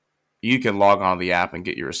you can log on the app and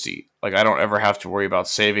get your receipt. Like I don't ever have to worry about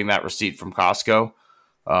saving that receipt from Costco.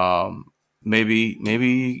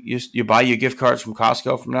 Maybe you buy your gift cards from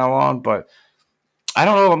Costco from now on, but I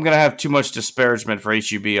don't know if I'm going to have too much disparagement for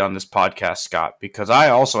HEB on this podcast, Scott, because I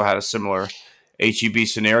also had a similar HEB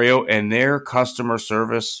scenario, and their customer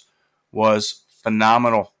service was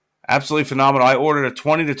phenomenal, absolutely phenomenal. I ordered a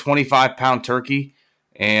 20 to 25 pound turkey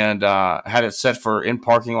and had it set for in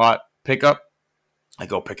parking lot pickup. I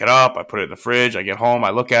go pick it up. I put it in the fridge. I get home. I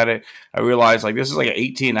look at it. I realize like this is like an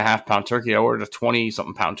 18 and a half pound turkey. I ordered a 20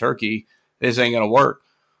 something pound turkey. This ain't going to work.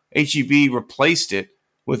 HEB replaced it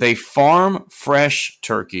with a farm fresh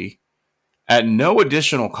turkey at no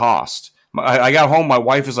additional cost. I got home. My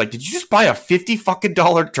wife was like, "Did you just buy a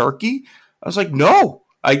 $50 turkey?" I was like, "No,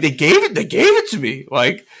 they gave it to me."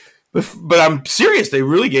 Like, but I'm serious. They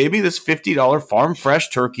really gave me this $50 farm fresh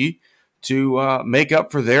turkey to make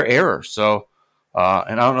up for their error. So.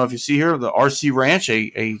 And I don't know if you see here the RC Ranch,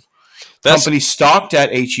 a company stocked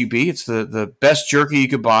at HEB. It's the best jerky you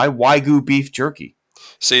could buy, Wagyu beef jerky.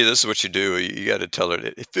 See, this is what you do. You got to tell her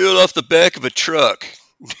it filled off the back of a truck.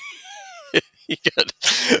 you got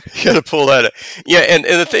to pull that out. Yeah, and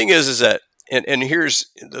the thing is that and here's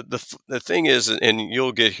the thing is, and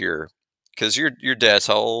you'll get here because your dad's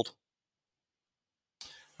how old?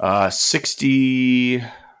 62.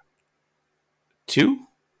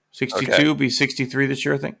 62, okay. Be 63 this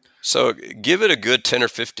year, I think. So give it a good 10 or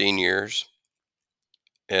 15 years,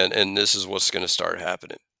 and this is what's going to start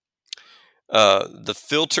happening. The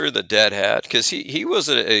filter that Dad had, because he was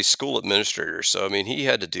a school administrator, so I mean he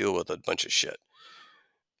had to deal with a bunch of shit.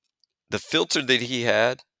 The filter that he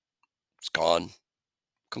had, it's gone,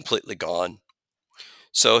 completely gone.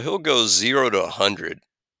 So he'll go 0 to 100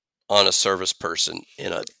 on a service person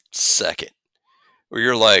in a second, where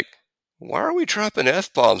you're like, why are we dropping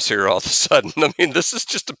F-bombs here all of a sudden? I mean, this is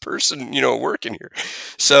just a person, working here.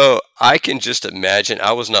 So I can just imagine,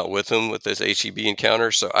 I was not with him with this HEB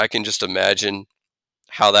encounter, so I can just imagine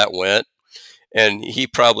how that went. And he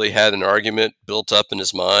probably had an argument built up in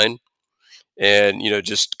his mind and,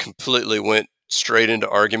 just completely went straight into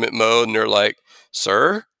argument mode. And they're like,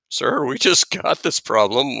 sir, we just got this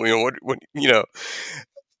problem.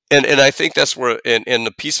 And I think that's where, and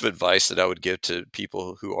the piece of advice that I would give to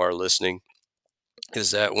people who are listening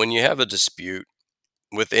is that when you have a dispute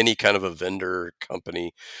with any kind of a vendor,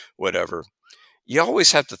 company, whatever, you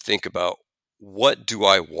always have to think about, what do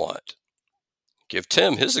I want? Give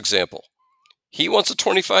Tim his example. He wants a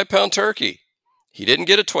 25-pound turkey. He didn't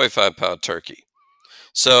get a 25-pound turkey.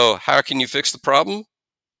 So how can you fix the problem?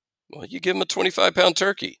 Well, you give him a 25-pound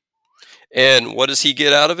turkey. And what does he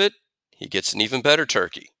get out of it? He gets an even better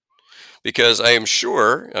turkey. Because I'm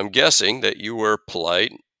guessing that you were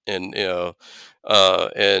polite and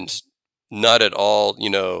and not at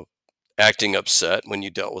all acting upset when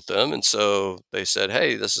you dealt with them. And so they said,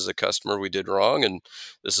 hey, this is a customer we did wrong, and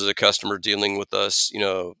this is a customer dealing with us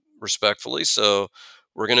respectfully, so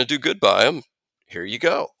we're going to do good by them. Here you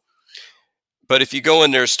go. But if you go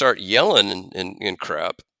in there and start yelling and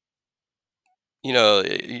crap,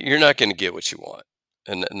 you're not going to get what you want.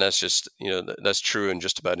 And that's just, that's true in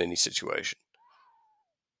just about any situation.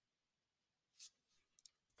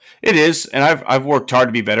 It is, and I've worked hard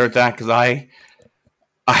to be better at that because I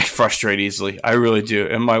frustrate easily. I really do.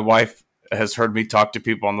 And my wife has heard me talk to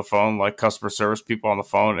people on the phone, like customer service people on the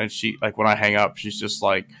phone, and she, like, when I hang up, she's just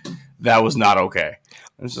like, that was not okay.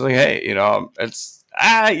 And she's like, hey, it's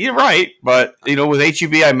you're right, but with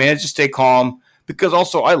HEB, I managed to stay calm because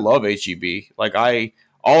also I love HEB. Like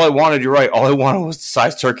all I wanted, you're right, all I wanted was the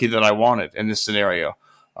size turkey that I wanted in this scenario.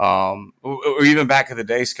 Or even back in the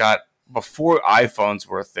day, Scott, before iPhones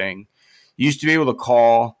were a thing, you used to be able to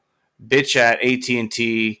call bitch at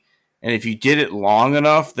AT&T, and if you did it long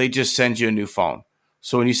enough, they just send you a new phone.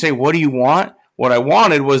 So when you say, what do you want? What I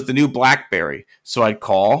wanted was the new BlackBerry. So I'd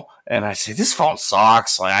call and I'd say, this phone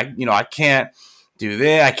sucks. Like, I can't do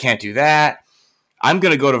this. I can't do that. I'm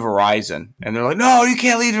going to go to Verizon. And they're like, no, you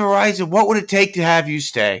can't leave Verizon. What would it take to have you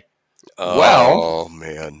stay? Oh,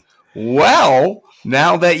 man. Well,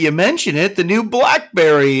 now that you mention it, the new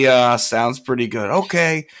BlackBerry sounds pretty good.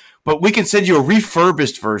 Okay, but we can send you a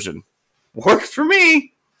refurbished version. Works for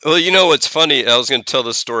me. Well, what's funny? I was going to tell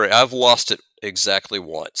this story. I've lost it exactly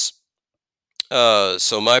once.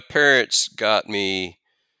 So my parents got me,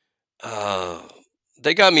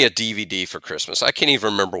 they got me a DVD for Christmas. I can't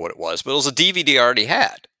even remember what it was, but it was a DVD I already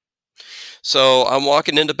had. So I'm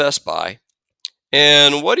walking into Best Buy.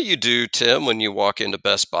 And what do you do, Tim, when you walk into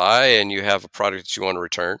Best Buy and you have a product that you want to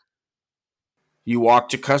return? You walk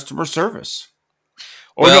to customer service.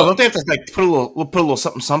 Or no, Well, don't they have to like put a little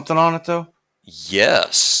something on it though?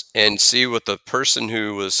 yes. And see what the person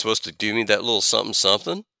who was supposed to do me that little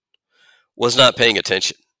something was not paying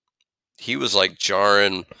attention. He was like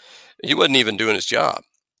jarring. He wasn't even doing his job.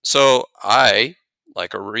 So I,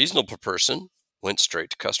 like a reasonable person, went straight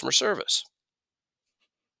to customer service.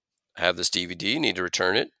 I have this DVD, need to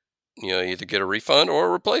return it. Either get a refund or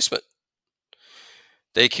a replacement.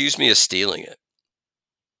 They accused me of stealing it.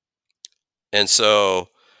 And so,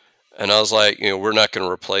 and I was like, we're not going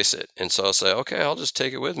to replace it. And so I say, okay, I'll just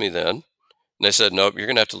take it with me then. And they said, nope, you're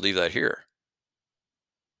going to have to leave that here.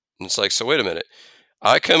 And it's like, so wait a minute.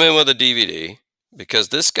 I come in with a DVD because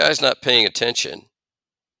this guy's not paying attention.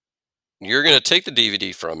 You're going to take the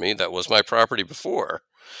DVD from me that was my property before,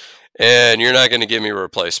 and you're not going to give me a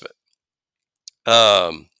replacement.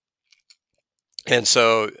 And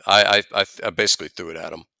so I basically threw it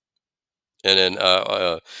at him. And then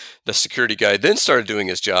the security guy then started doing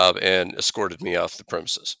his job and escorted me off the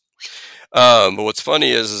premises. But what's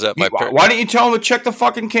funny is that Why didn't you tell him to check the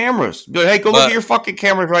fucking cameras? Hey, go look at your fucking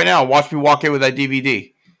cameras right now. Watch me walk in with that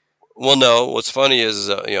DVD. Well, no. What's funny is,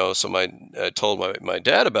 so I told my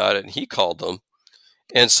dad about it, and he called them,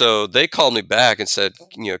 and so they called me back and said,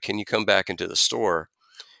 can you come back into the store?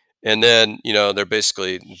 And then, they're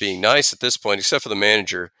basically being nice at this point, except for the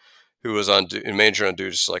manager, who was manager on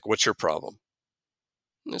duty. Is like, what's your problem?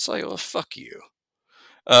 And it's like, well, fuck you.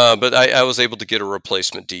 But I was able to get a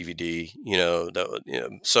replacement DVD,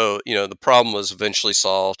 so, the problem was eventually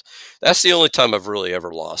solved. That's the only time I've really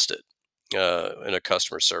ever lost it in a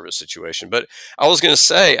customer service situation. But I was going to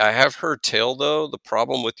say, I have heard tell, though, the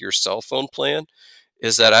problem with your cell phone plan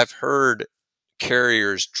is that I've heard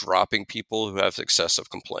carriers dropping people who have excessive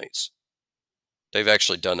complaints. They've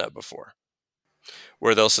actually done that before,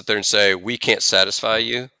 where they'll sit there and say, we can't satisfy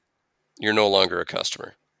you. You're no longer a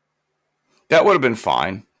customer. That would have been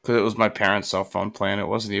fine because it was my parents' cell phone plan. It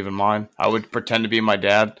wasn't even mine. I would pretend to be my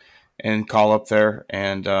dad and call up there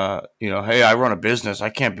and, hey, I run a business. I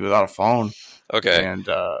can't be without a phone. Okay. And,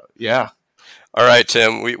 yeah. All right,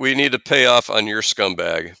 Tim, we need to pay off on your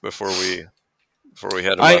scumbag before we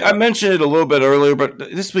head him I up. mentioned it a little bit earlier, but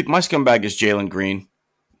this week my scumbag is Jalen Green.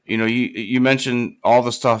 You mentioned all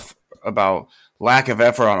the stuff about lack of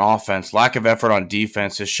effort on offense, lack of effort on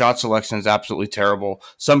defense. His shot selection is absolutely terrible.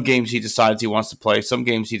 Some games he decides he wants to play. Some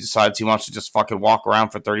games he decides he wants to just fucking walk around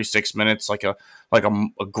for 36 minutes like a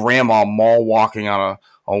grandma mall walking on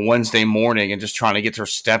a Wednesday morning and just trying to get her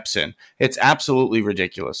steps in. It's absolutely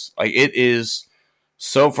ridiculous. Like, it is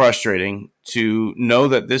so frustrating to know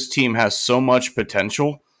that this team has so much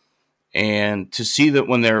potential, and to see that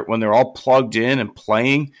when they're all plugged in and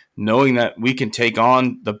playing, knowing that we can take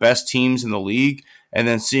on the best teams in the league, and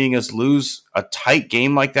then seeing us lose a tight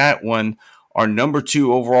game like that when our number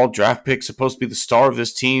 2 overall draft pick, supposed to be the star of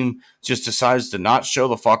this team, just decides to not show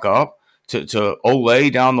the fuck up, to Olay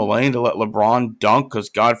down the lane to let LeBron dunk, because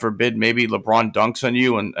God forbid maybe LeBron dunks on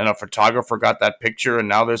you and a photographer got that picture and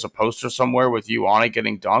now there's a poster somewhere with you on it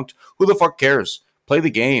getting dunked. Who the fuck cares? Play the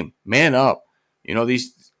game. Man up.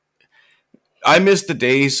 I miss the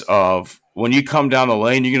days of when you come down the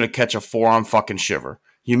lane, you're going to catch a forearm fucking shiver.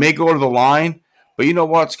 You may go to the line, but you know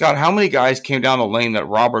what, Scott? How many guys came down the lane that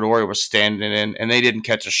Robert Horry was standing in and they didn't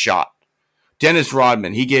catch a shot? Dennis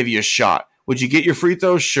Rodman, he gave you a shot. Would you get your free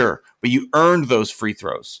throws? Sure, but you earned those free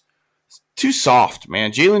throws. Too soft,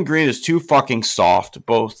 man. Jalen Green is too fucking soft,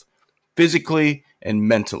 both physically and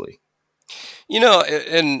mentally. And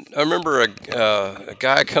I remember a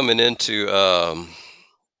guy coming into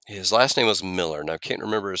his last name was Miller, and I can't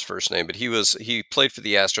remember his first name, but he played for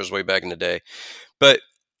the Astros way back in the day. But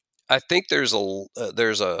I think there's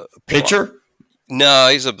a Pitcher? No,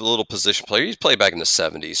 he's a little position player. He's played back in the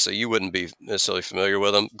 70s, so you wouldn't be necessarily familiar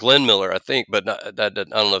with him. Glenn Miller, I think, but I don't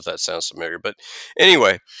know if that sounds familiar. But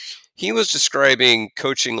anyway, he was describing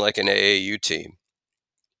coaching like an AAU team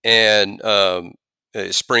and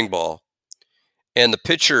spring ball, and the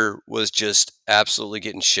pitcher was just absolutely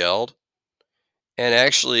getting shelled, and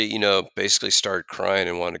actually, basically started crying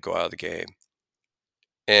and wanted to go out of the game.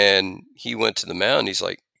 And he went to the mound. He's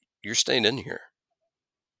like, "You're staying in here.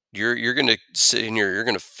 You're going to sit in here. You're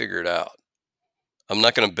going to figure it out. I'm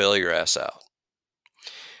not going to bail your ass out."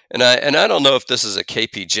 And I don't know if this is a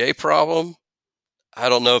KPJ problem. I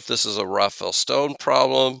don't know if this is a Rafael Stone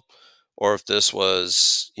problem, or if this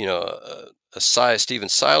was, a Steven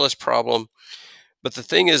Silas problem. But the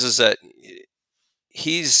thing is that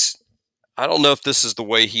I don't know if this is the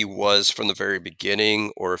way he was from the very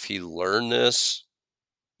beginning or if he learned this,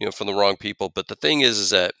 from the wrong people. But the thing is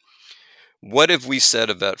that what have we said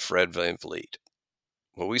about Fred VanVleet?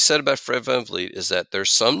 What we said about Fred VanVleet is that there's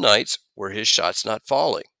some nights where his shot's not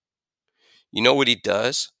falling. You know what he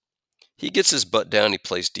does? He gets his butt down, he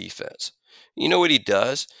plays defense. You know what he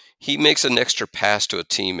does? He makes an extra pass to a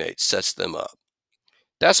teammate, sets them up.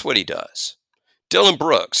 That's what he does. Dylan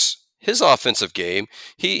Brooks, his offensive game,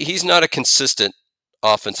 he's not a consistent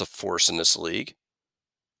offensive force in this league.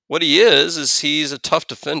 What he is he's a tough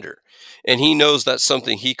defender, and he knows that's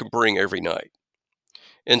something he can bring every night.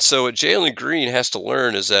 And so what Jalen Green has to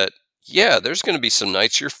learn is that, yeah, there's going to be some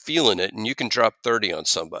nights you're feeling it and you can drop 30 on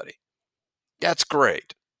somebody. That's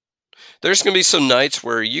great. There's going to be some nights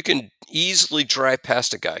where you can easily drive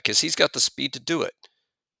past a guy because he's got the speed to do it.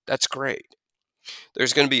 That's great.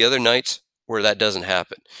 There's going to be other nights where that doesn't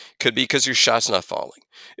happen. Could be because your shot's not falling.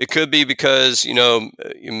 It could be because,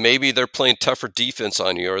 maybe they're playing tougher defense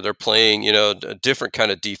on you, or they're playing, a different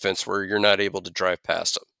kind of defense where you're not able to drive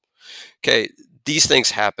past them. Okay, these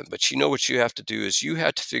things happen, but what you have to do is you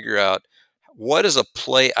have to figure out what is a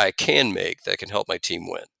play I can make that can help my team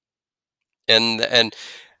win. And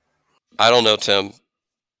I don't know, Tim,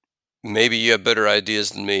 maybe you have better ideas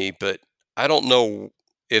than me, but I don't know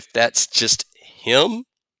if that's just him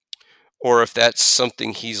or if that's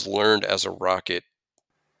something he's learned as a Rocket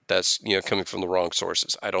that's, coming from the wrong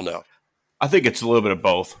sources. I don't know. I think it's a little bit of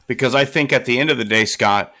both, because I think at the end of the day,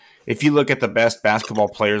 Scott, if you look at the best basketball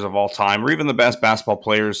players of all time, or even the best basketball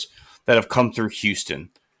players that have come through Houston,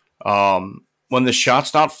 when the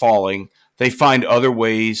shot's not falling, they find other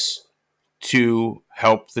ways to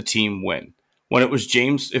help the team win. When it was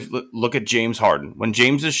James, look at James Harden. When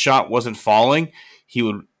James's shot wasn't falling, he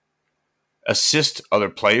would assist other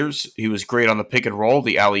players. He was great on the pick and roll,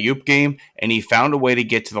 the alley-oop game, and he found a way to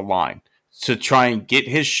get to the line to try and get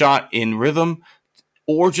his shot in rhythm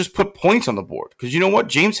or just put points on the board. Because you know what?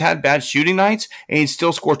 James had bad shooting nights, and he'd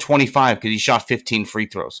still score 25 because he shot 15 free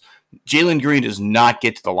throws. Jalen Green does not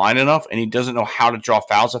get to the line enough, and he doesn't know how to draw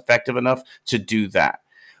fouls effective enough to do that.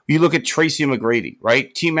 You look at Tracy McGrady,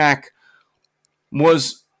 right? T-Mac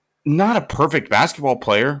was not a perfect basketball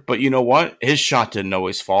player, but you know what? His shot didn't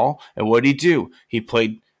always fall. And what did he do? He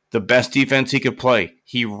played the best defense he could play.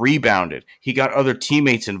 He rebounded. He got other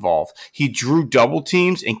teammates involved. He drew double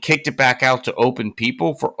teams and kicked it back out to open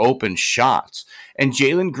people for open shots. And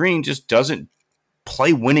Jalen Green just doesn't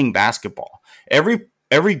play winning basketball. Every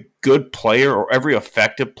good player or every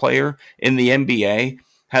effective player in the NBA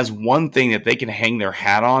has one thing that they can hang their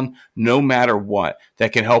hat on no matter what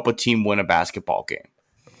that can help a team win a basketball game.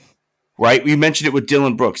 Right? We mentioned it with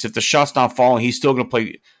Dylan Brooks. If the shot's not falling, he's still going to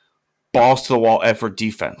play balls to the wall effort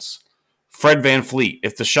defense. Fred VanVleet,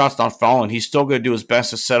 if the shot's not falling, he's still going to do his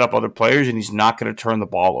best to set up other players, and he's not going to turn the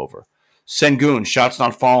ball over. Sengun, shot's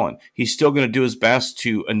not falling. He's still going to do his best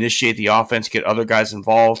to initiate the offense, get other guys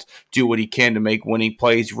involved, do what he can to make winning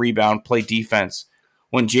plays, rebound, play defense.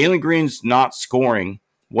 When Jalen Green's not scoring,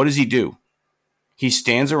 what does he do? He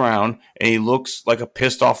stands around and he looks like a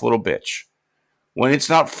pissed off little bitch. When it's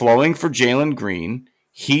not flowing for Jalen Green,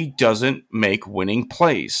 he doesn't make winning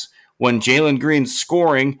plays. When Jalen Green's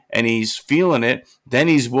scoring and he's feeling it, then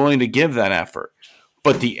he's willing to give that effort.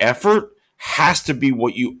 But the effort has to be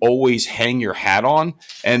what you always hang your hat on,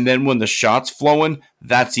 and then when the shot's flowing,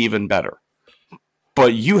 that's even better.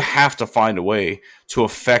 But you have to find a way to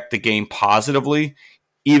affect the game positively,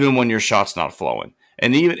 even when your shot's not flowing.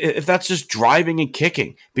 And even if that's just driving and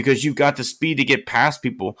kicking, because you've got the speed to get past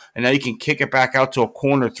people, and now you can kick it back out to a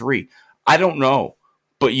corner three. I don't know,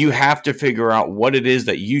 but you have to figure out what it is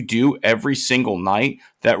that you do every single night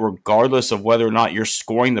that regardless of whether or not you're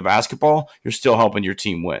scoring the basketball, you're still helping your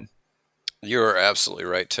team win. You're absolutely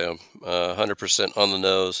right, Tim. 100% on the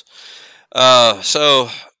nose. So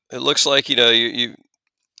it looks like, you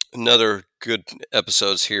another good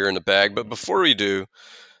episodes here in the bag. But before we do,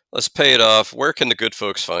 let's pay it off. Where can the good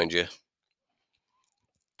folks find you?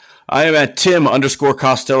 I am at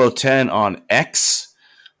Tim_Costello10 on X.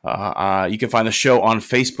 You can find the show on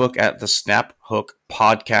Facebook at the Snap Hook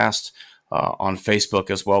Podcast on Facebook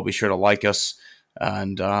as well. Be sure to like us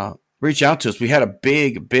and reach out to us. We had a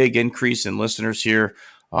big increase in listeners here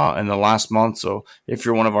in the last month. So if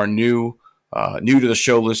you're one of our new to the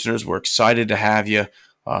show listeners, we're excited to have you.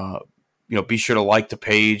 Be sure to like the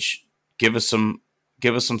page. Give us some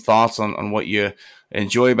thoughts on what you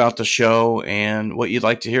enjoy about the show and what you'd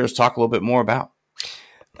like to hear us talk a little bit more about.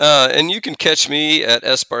 And you can catch me at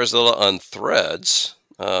S. Barzilla on Threads.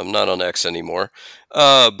 Not on X anymore.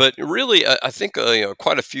 But really, I think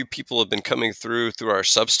quite a few people have been coming through our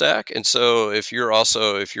Substack. And so if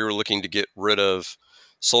you're looking to get rid of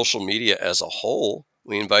social media as a whole,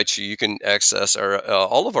 we invite you. You can access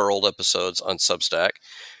all of our old episodes on Substack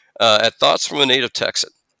at Thoughts from a Native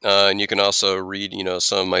Texan. And you can also read,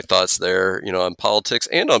 some of my thoughts there, on politics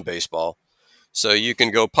and on baseball. So you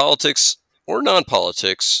can go politics or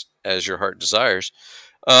non-politics as your heart desires.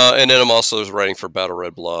 And then I'm also writing for Battle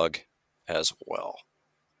Red Blog as well.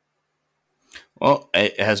 Well,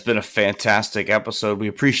 it has been a fantastic episode. We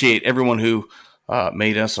appreciate everyone who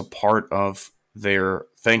made us a part of their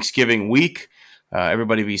Thanksgiving week.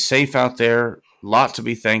 Everybody be safe out there. A lot to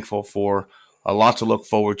be thankful for. A lot to look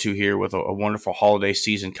forward to here with a wonderful holiday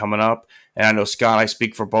season coming up. And I know, Scott, I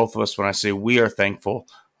speak for both of us when I say we are thankful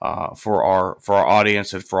for our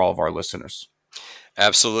audience and for all of our listeners.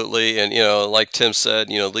 Absolutely. And, like Tim said,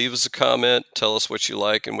 leave us a comment, tell us what you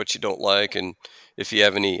like and what you don't like, and if you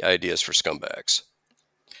have any ideas for scumbags.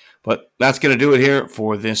 But that's going to do it here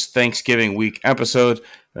for this Thanksgiving week episode.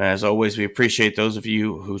 As always, we appreciate those of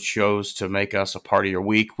you who chose to make us a part of your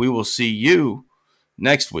week. We will see you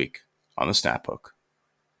next week on the Snap Hook.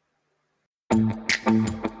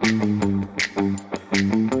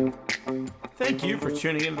 Thank you for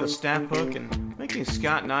tuning into the Snap Hook and making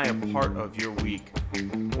Scott and I a part of your week.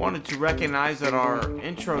 Wanted to recognize that our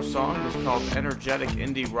intro song is called Energetic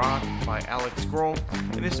Indie Rock by Alex Grohl,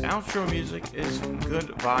 and his outro music is Good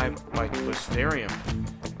Vibe by Twisterium.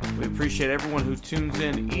 We appreciate everyone who tunes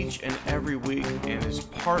in each and every week and is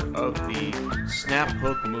part of the Snap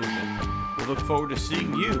Hook movement. We look forward to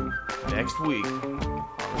seeing you next week on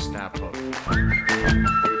the Snap Hook.